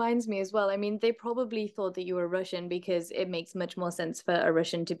that reminds me as well. I mean, they probably thought that you were Russian because it makes much more sense for a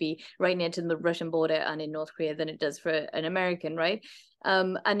Russian to be right near to the Russian border and in North Korea than it does for an American, right?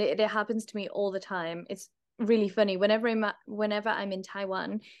 And it happens to me all the time. It's really funny. Whenever I'm in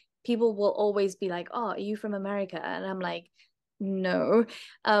Taiwan, people will always be like, "Oh, are you from America?" And I'm like, "No."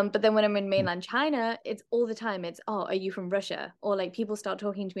 But then when I'm in mainland China, it's all the time. It's, "Oh, are you from Russia?" Or like people start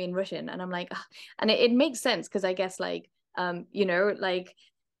talking to me in Russian, and I'm like, oh. And it makes sense because I guess like like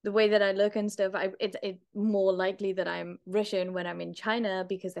the way that I look and stuff, it's more likely that I'm Russian when I'm in China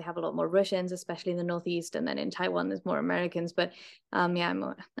because they have a lot more Russians, especially in the Northeast, and then in Taiwan there's more Americans. But I'm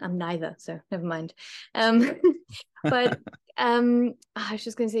neither, so never mind. But I was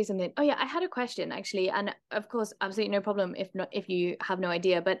just going to say something. Oh yeah, I had a question actually, and of course, absolutely no problem if you have no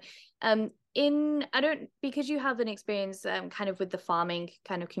idea. But because you have an experience kind of with the farming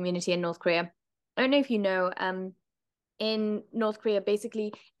kind of community in North Korea. I don't know if you know in North Korea,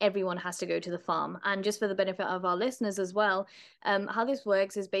 basically everyone has to go to the farm. And just for the benefit of our listeners as well, how this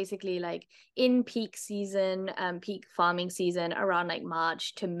works is basically like in peak season, peak farming season, around like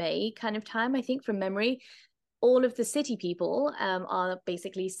March to May kind of time, I think from memory, all of the city people are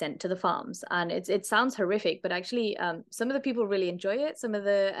basically sent to the farms, and it sounds horrific, but actually some of the people really enjoy it. Some of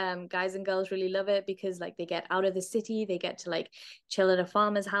the guys and girls really love it because like they get out of the city, they get to like chill at a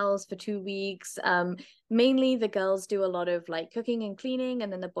farmer's house for 2 weeks. Mainly the girls do a lot of like cooking and cleaning,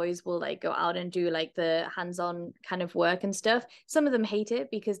 and then the boys will like go out and do like the hands-on kind of work and stuff. Some of them hate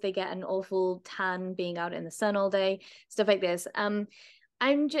it because they get an awful tan being out in the sun all day, stuff like this. I'm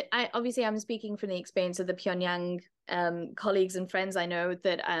speaking from the experience of the Pyongyang colleagues and friends I know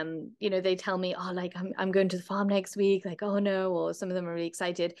that they tell me, oh, like I'm going to the farm next week, like, oh no, or some of them are really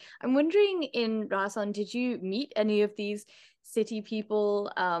excited. I'm wondering, in Rason, did you meet any of these city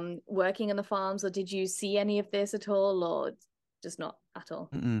people working on the farms, or did you see any of this at all, or just not at all?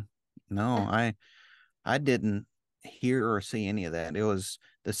 No, I didn't hear or see any of that. It was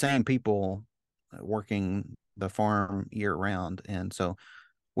the same people working the farm year round, and so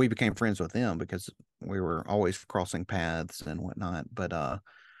we became friends with them because we were always crossing paths and whatnot. But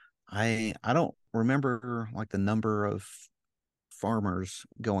I don't remember like the number of farmers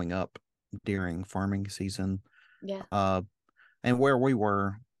going up during farming season. Yeah. And where we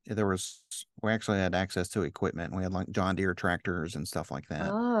were, we actually had access to equipment. We had like John Deere tractors and stuff like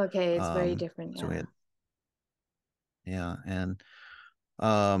that. Oh, okay. It's very different. So Yeah. and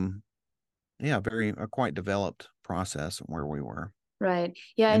very a quite developed process where we were. Right.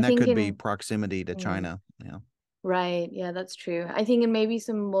 Yeah, And I that think could be proximity to China. Yeah. Right. Yeah, that's true. I think in maybe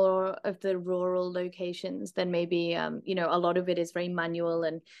some more of the rural locations, then maybe a lot of it is very manual,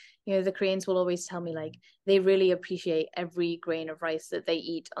 and the Koreans will always tell me like they really appreciate every grain of rice that they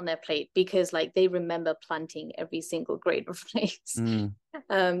eat on their plate because like they remember planting every single grain of rice.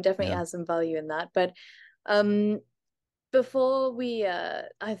 Definitely Yeah. has some value in that. But before we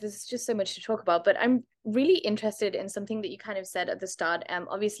there's just so much to talk about, but I'm really interested in something that you kind of said at the start.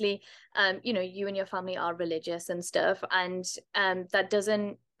 Obviously you and your family are religious and stuff, and that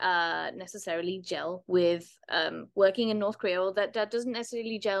doesn't necessarily gel with working in North Korea, or that doesn't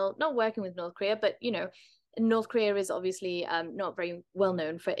necessarily gel, not working with North Korea, but North Korea is obviously not very well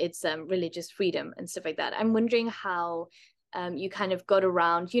known for its religious freedom and stuff like that. I'm wondering how you kind of got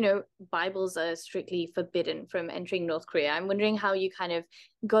around, Bibles are strictly forbidden from entering North Korea. I'm wondering how you kind of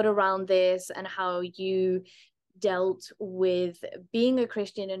got around this and how you dealt with being a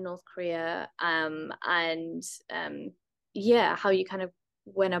Christian in North Korea, and how you kind of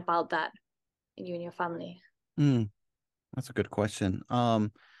went about that, you and your family. That's a good question.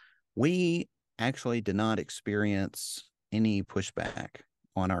 We actually did not experience any pushback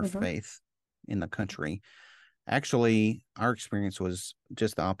on our faith in the country. Actually, our experience was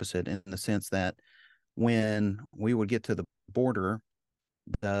just the opposite, in the sense that when we would get to the border,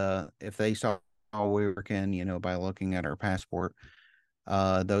 if they saw we were American, by looking at our passport,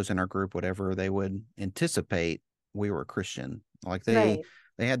 those in our group, whatever, they would anticipate we were Christian. Like they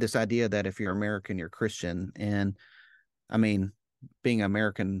had this idea that if you're American, you're Christian. And I mean, being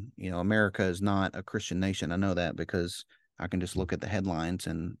American, America is not a Christian nation. I know that because I can just look at the headlines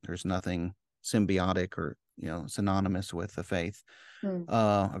and there's nothing symbiotic or synonymous with the faith,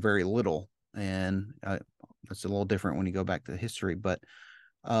 very little. And it's a little different when you go back to history, but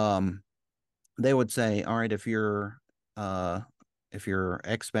they would say, all right, if you're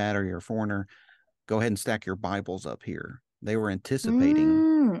expat or you're a foreigner, go ahead and stack your Bibles up here. They were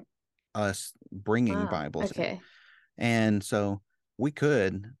anticipating us bringing Bibles in. And so we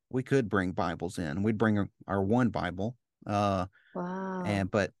could bring Bibles in. We'd bring our one Bible, but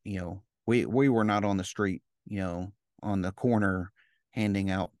we were not on the street, on the corner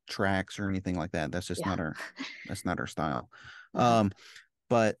handing out tracts or anything like that. That's just not our style.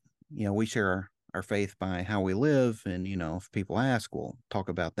 But we share our faith by how we live, and if people ask, we'll talk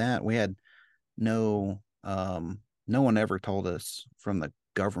about that. We had no one ever told us from the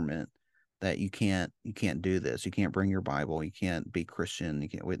government that you can't do this. You can't bring your Bible. You can't be Christian.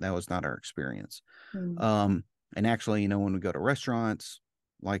 That was not our experience. And actually, when we go to restaurants,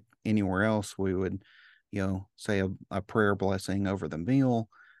 like anywhere else, we would, say a prayer blessing over the meal.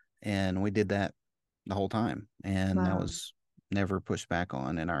 And we did that the whole time. And that was never pushed back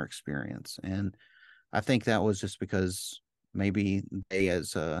on in our experience. And I think that was just because maybe they,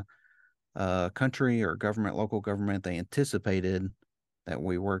 as a country or government, local government, they anticipated that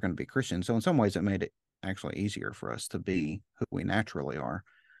we were going to be Christian. So in some ways, it made it actually easier for us to be who we naturally are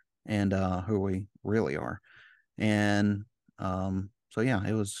and who we really are. And so yeah,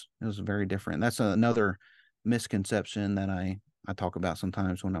 it was very different. That's another misconception that I talk about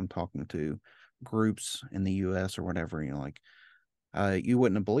sometimes when I'm talking to groups in the U.S. or whatever. You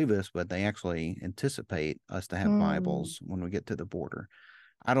wouldn't have believed this, but they actually anticipate us to have Bibles when we get to the border.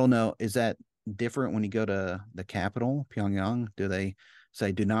 I don't know. Is that different when you go to the capital, Pyongyang? Do they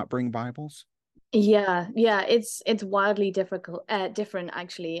say do not bring Bibles? Yeah, it's wildly different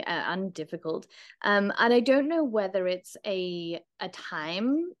actually, and difficult. And I don't know whether it's a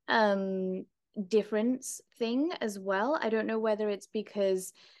time difference thing as well. I don't know whether it's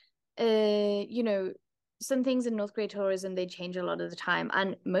because you know, some things in North Korea tourism, they change a lot of the time,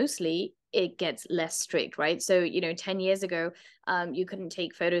 and mostly it gets less strict, right? So, 10 years ago, you couldn't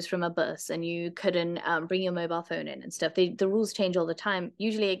take photos from a bus and you couldn't bring your mobile phone in and stuff. The rules change all the time.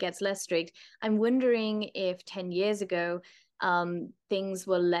 Usually it gets less strict. I'm wondering if 10 years ago, things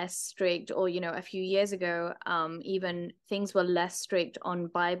were less strict, or, a few years ago, even things were less strict on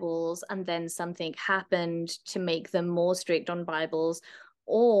Bibles, and then something happened to make them more strict on Bibles,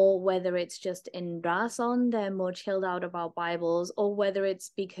 or whether it's just in Rason, they're more chilled out about Bibles, or whether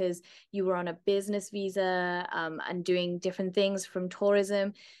it's because you were on a business visa and doing different things from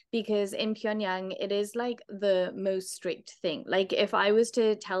tourism. Because in Pyongyang, it is like the most strict thing. Like if I was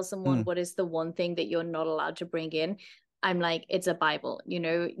to tell someone what is the one thing that you're not allowed to bring in, I'm like, it's a Bible.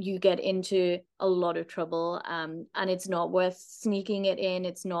 You get into a lot of trouble, and it's not worth sneaking it in.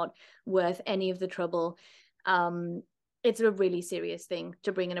 It's not worth any of the trouble. It's a really serious thing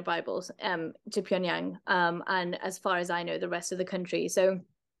to bring in a Bible to Pyongyang, and as far as I know, the rest of the country. So,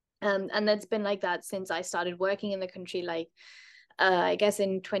 and that's been like that since I started working in the country, like I guess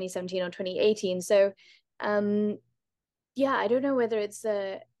in 2017 or 2018. So, yeah, I don't know whether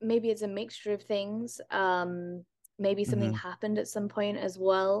maybe it's a mixture of things. Maybe something happened at some point as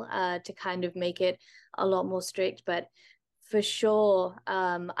well to kind of make it a lot more strict, but for sure,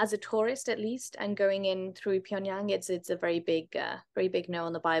 as a tourist at least, and going in through Pyongyang, it's a very big no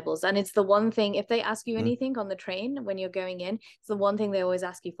on the Bibles. And it's the one thing, if they ask you anything on the train when you're going in, it's the one thing they always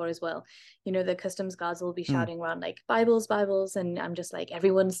ask you for as well. The customs guards will be shouting around like Bibles, Bibles, and I'm just like,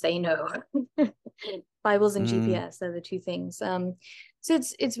 everyone say no. Bibles and GPS, they're the two things. So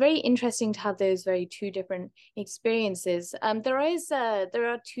it's very interesting to have those very two different experiences. There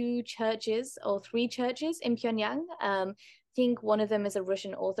are two churches or three churches in Pyongyang. I think one of them is a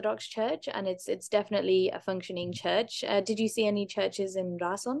Russian Orthodox church, and it's definitely a functioning church. Did you see any churches in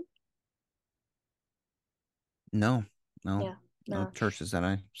Rason? No, Yeah, no no. churches that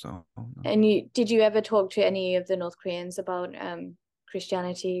I saw. No. And did you ever talk to any of the North Koreans about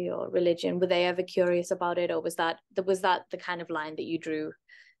Christianity or religion? Were they ever curious about it, or was that the kind of line that you drew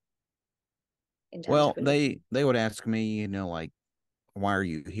in terms Well, of religion? they would ask me, like, why are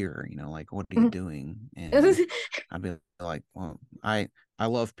you here? Like, what are you Mhm. doing? And I'd be like, well, I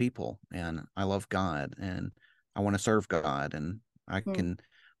love people and I love God and I want to serve God, and I Mm. can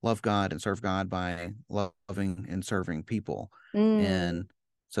love God and serve God by loving and serving people. Mm. And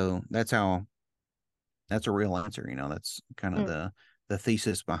so that's a real answer. That's kind of Mm. the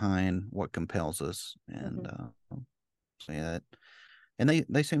thesis behind what compels us. And Mhm. so yeah, and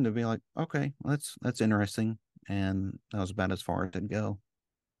they seem to be like, okay, well, that's interesting. And that was about as far as it'd go.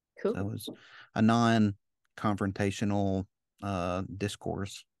 So it Cool. was a non-confrontational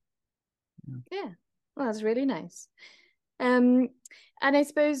discourse. Yeah. Well, that's really nice. Um, and I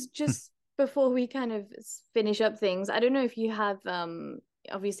suppose just before we kind of finish up things, I don't know if you have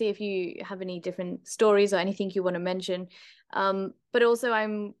obviously if you have any different stories or anything you want to mention. But also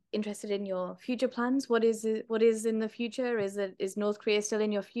I'm interested in your future plans. What is in the future? Is North Korea still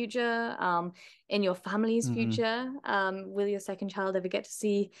in your future? In your family's Mm-mm. future? Will your second child ever get to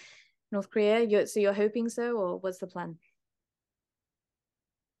see North Korea? So you're hoping so, or what's the plan?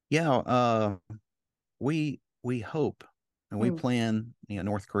 Yeah, we hope and we Mm, plan.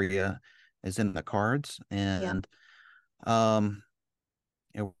 North Korea is in the cards, yeah, and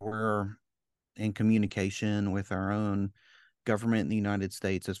we're in communication with our own government in the United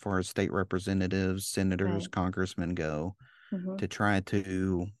States as far as state representatives, senators, right. congressmen go Mm-hmm. to try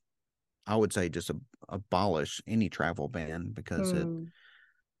to, I would say, just abolish any travel ban, because Mm,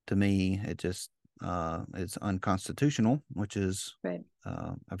 to me, it just it's unconstitutional, which is right.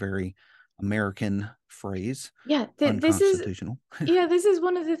 a very American phrase, Yeah, unconstitutional. this is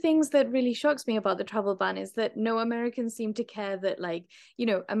one of the things that really shocks me about the travel ban is that no Americans seem to care that, like,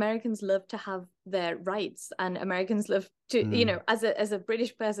 Americans love to have their rights, and Americans love to, Mm, as a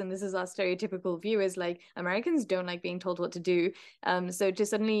British person, this is our stereotypical view, is like Americans don't like being told what to do. So to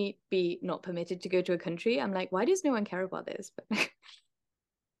suddenly be not permitted to go to a country, I'm like, why does no one care about this?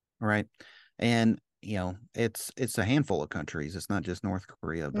 right. And it's a handful of countries. It's not just North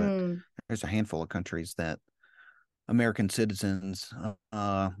Korea, but Mm, there's a handful of countries that American citizens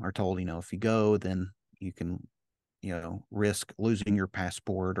are told, if you go, then you can, risk losing your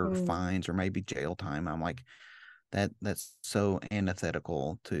passport or mm, fines or maybe jail time. I'm like, that's so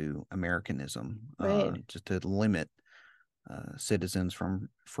antithetical to Americanism, Right. just to limit citizens from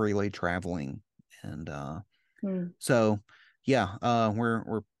freely traveling. And Mm. so, yeah,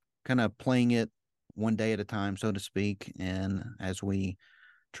 we're kind of playing it one day at a time, so to speak. And as we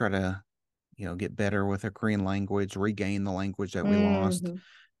try to, get better with our Korean language, regain the language that we lost, Mm-hmm.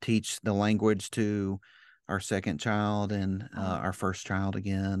 teach the language to our second child and our first child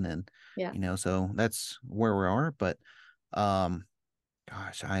again. And, Yeah. so that's where we are. But um,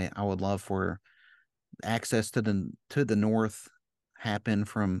 gosh, I would love for access to the north happen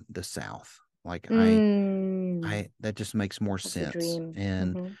from the south. Like Mm. that just makes more That's the sense. dream.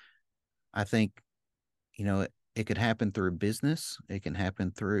 And Mm-hmm. I think, it could happen through business, it can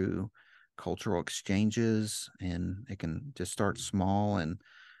happen through cultural exchanges, and it can just start small and,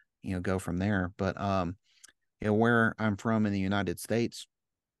 go from there. But where I'm from in the United States,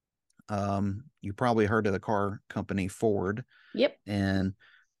 you probably heard of the car company Ford, Yep. and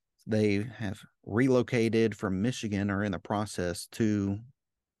they have relocated from Michigan or in the process to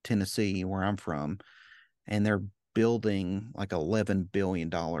Tennessee, where I'm from, and they're building like $11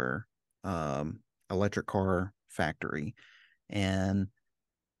 billion electric car factory. And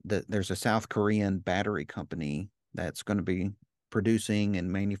there's a South Korean battery company that's going to be producing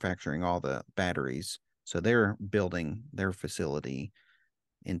and manufacturing all the batteries. So they're building their facility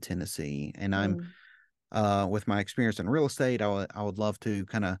in Tennessee. And I'm Mm. with my experience in real estate, I would love to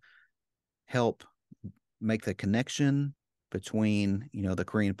kind of help make the connection between, the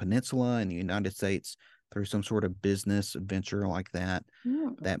Korean Peninsula and the United States through some sort of business venture like that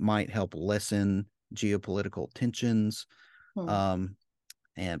Mm. that might help lessen geopolitical tensions. Mm. Um,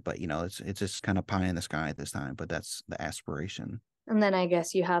 but it's just kind of pie in the sky at this time, but that's the aspiration. And then I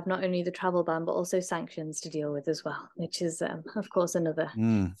guess you have not only the travel ban, but also sanctions to deal with as well, which is, of course, another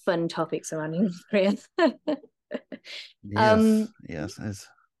Mm, fun topic surrounding North Korea. yes, um, yes, it's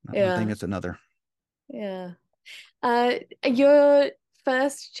not one thing, yeah, it's another. yeah. Your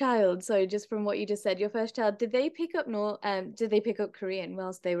first child, sorry, just from what you just said, your first child, did they pick up Korean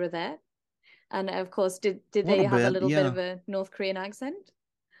whilst they were there? And of course, did A they little have a bit, little bit yeah. of a North Korean accent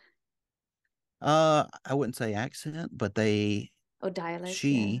I wouldn't say accent, but they or dialect? Yeah.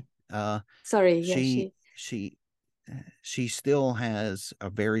 she Sorry, yeah, she she she still has a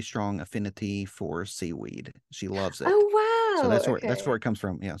very strong affinity for seaweed. She loves it. So Oh, wow. that's where Okay. it comes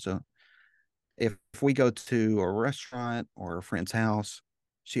from. Yeah. So if we go to a restaurant or a friend's house,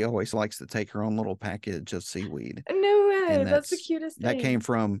 she always likes to take her own little package of seaweed. No way. And That's the cutest that came thing.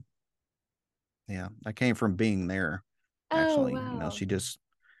 from, yeah, that came from being there. Oh, Actually, wow. she just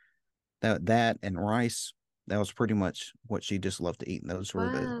that and rice, that was pretty much what she just loved to eat. And those were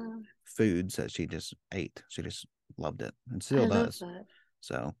the Wow. foods that she just ate. She just loved it and I still love does. that.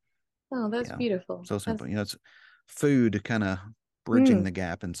 So Oh, that's yeah, beautiful. so That's simple. It's food kind of bridging mm, the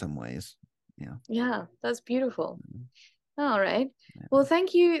gap in some ways. Yeah. yeah, that's beautiful. All right. Yeah. Well,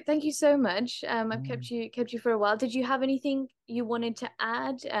 thank you. Thank you so much. I've Mm. kept you for a while. Did you have anything you wanted to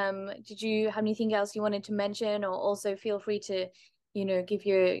add? Did you have anything else you wanted to mention, or also feel free to, give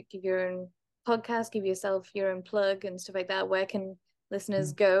your own podcast, give yourself your own plug and stuff like that. Where can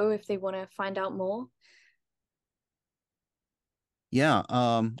listeners go if they want to find out more? Yeah,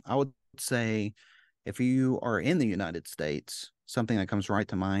 I would say if you are in the United States, something that comes right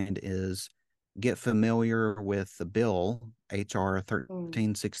to mind is get familiar with the bill HR Mm,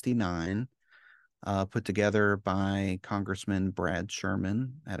 1369, put together by Congressman Brad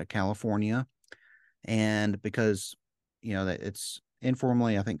Sherman out of California. And because, that it's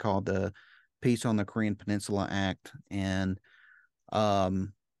informally, I think, called the Peace on the Korean Peninsula Act. And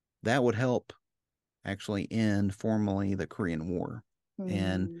um, that would help actually end formally the Korean War.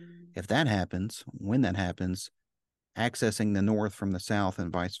 And mm, if that happens, when that happens, accessing the North from the South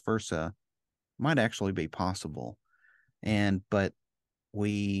and vice versa might actually be possible. But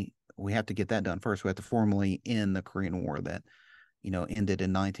we have to get that done first. We have to formally end the Korean War that, ended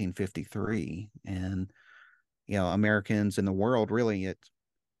in 1953. And, Americans in the world, really,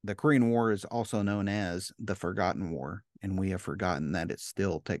 the Korean War is also known as the Forgotten War, and we have forgotten that it's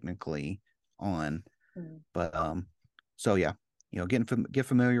still technically on. mm. But so yeah, get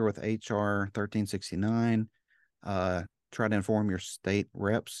familiar with HR 1369. Try to inform your state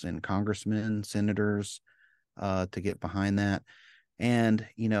reps and congressmen, senators, to get behind that. And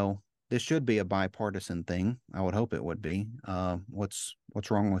this should be a bipartisan thing. I would hope it would be. What's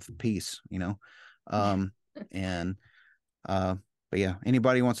wrong with peace? Um, and but yeah,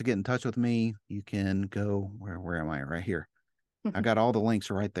 anybody wants to get in touch with me, you can go where am I? Right here. I got all the links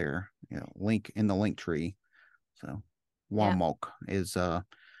right there. Link in the link tree. So Yeah. Hwamok is a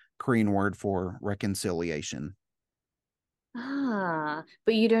Korean word for reconciliation.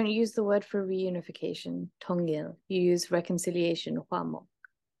 But you don't use the word for reunification, Tongil. You use reconciliation, Hwamok.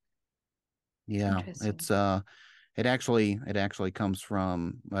 Yeah, Interesting. it actually comes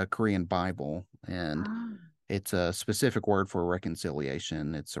from a Korean Bible, and it's a specific word for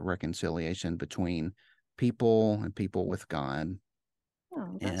reconciliation. It's a reconciliation between people and people with God.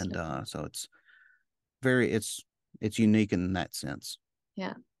 Oh, and so it's unique in that sense.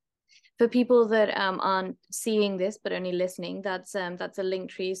 Yeah. For people that aren't seeing this but only listening, that's a link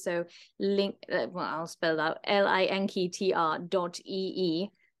tree. So I'll spell it out,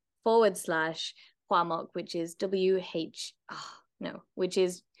 linktr.ee/Hwamok, which is HWAMOK.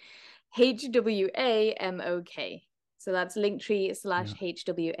 So that's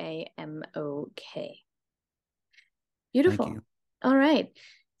linktree/HWAMOK. Beautiful. Thank you. All right.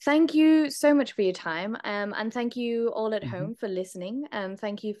 Thank you so much for your time. And thank you all at home for listening.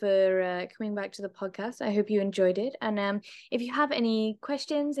 Thank you for coming back to the podcast. I hope you enjoyed it. And if you have any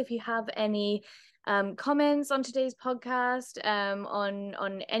questions, if you have any comments on today's podcast,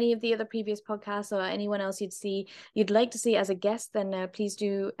 on any of the other previous podcasts, or anyone else you'd like to see as a guest, then please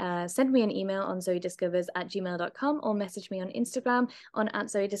do send me an email on zoediscovers@gmail.com or message me on Instagram on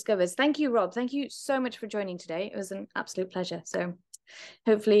 @zoediscovers. Thank you, Rob. Thank you so much for joining today. It was an absolute pleasure. So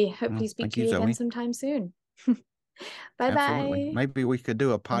hopefully speak to you again sometime soon. Bye-bye. Maybe we could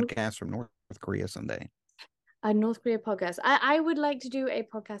do a podcast from North Korea someday. A North Korea podcast. I would like to do a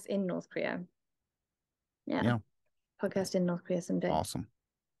podcast in North Korea. Yeah. Podcast in North Korea someday. Awesome.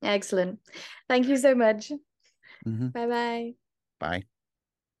 Excellent. Thank you so much. Bye-bye. Bye.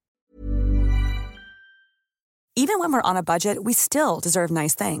 Even when we're on a budget, we still deserve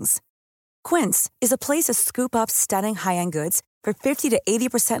nice things. Quince is a place to scoop up stunning high-end goods for 50 to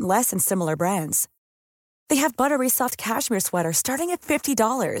 80% less than similar brands. They have buttery soft cashmere sweaters starting at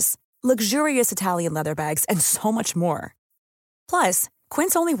 $50, luxurious Italian leather bags, and so much more. Plus,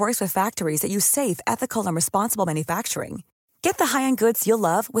 Quince only works with factories that use safe, ethical, and responsible manufacturing. Get the high-end goods you'll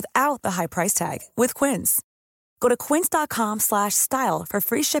love without the high price tag with Quince. Go to quince.com/style for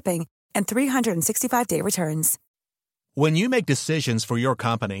free shipping and 365-day returns. When you make decisions for your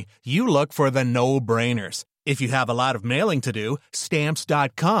company, you look for the no-brainers. If you have a lot of mailing to do,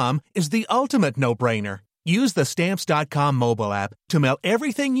 Stamps.com is the ultimate no-brainer. Use the Stamps.com mobile app to mail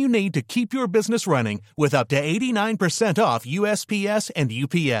everything you need to keep your business running with up to 89% off USPS and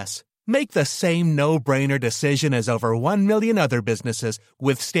UPS. Make the same no-brainer decision as over 1 million other businesses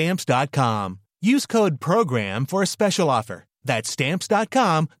with Stamps.com. Use code PROGRAM for a special offer. That's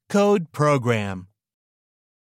Stamps.com, code PROGRAM.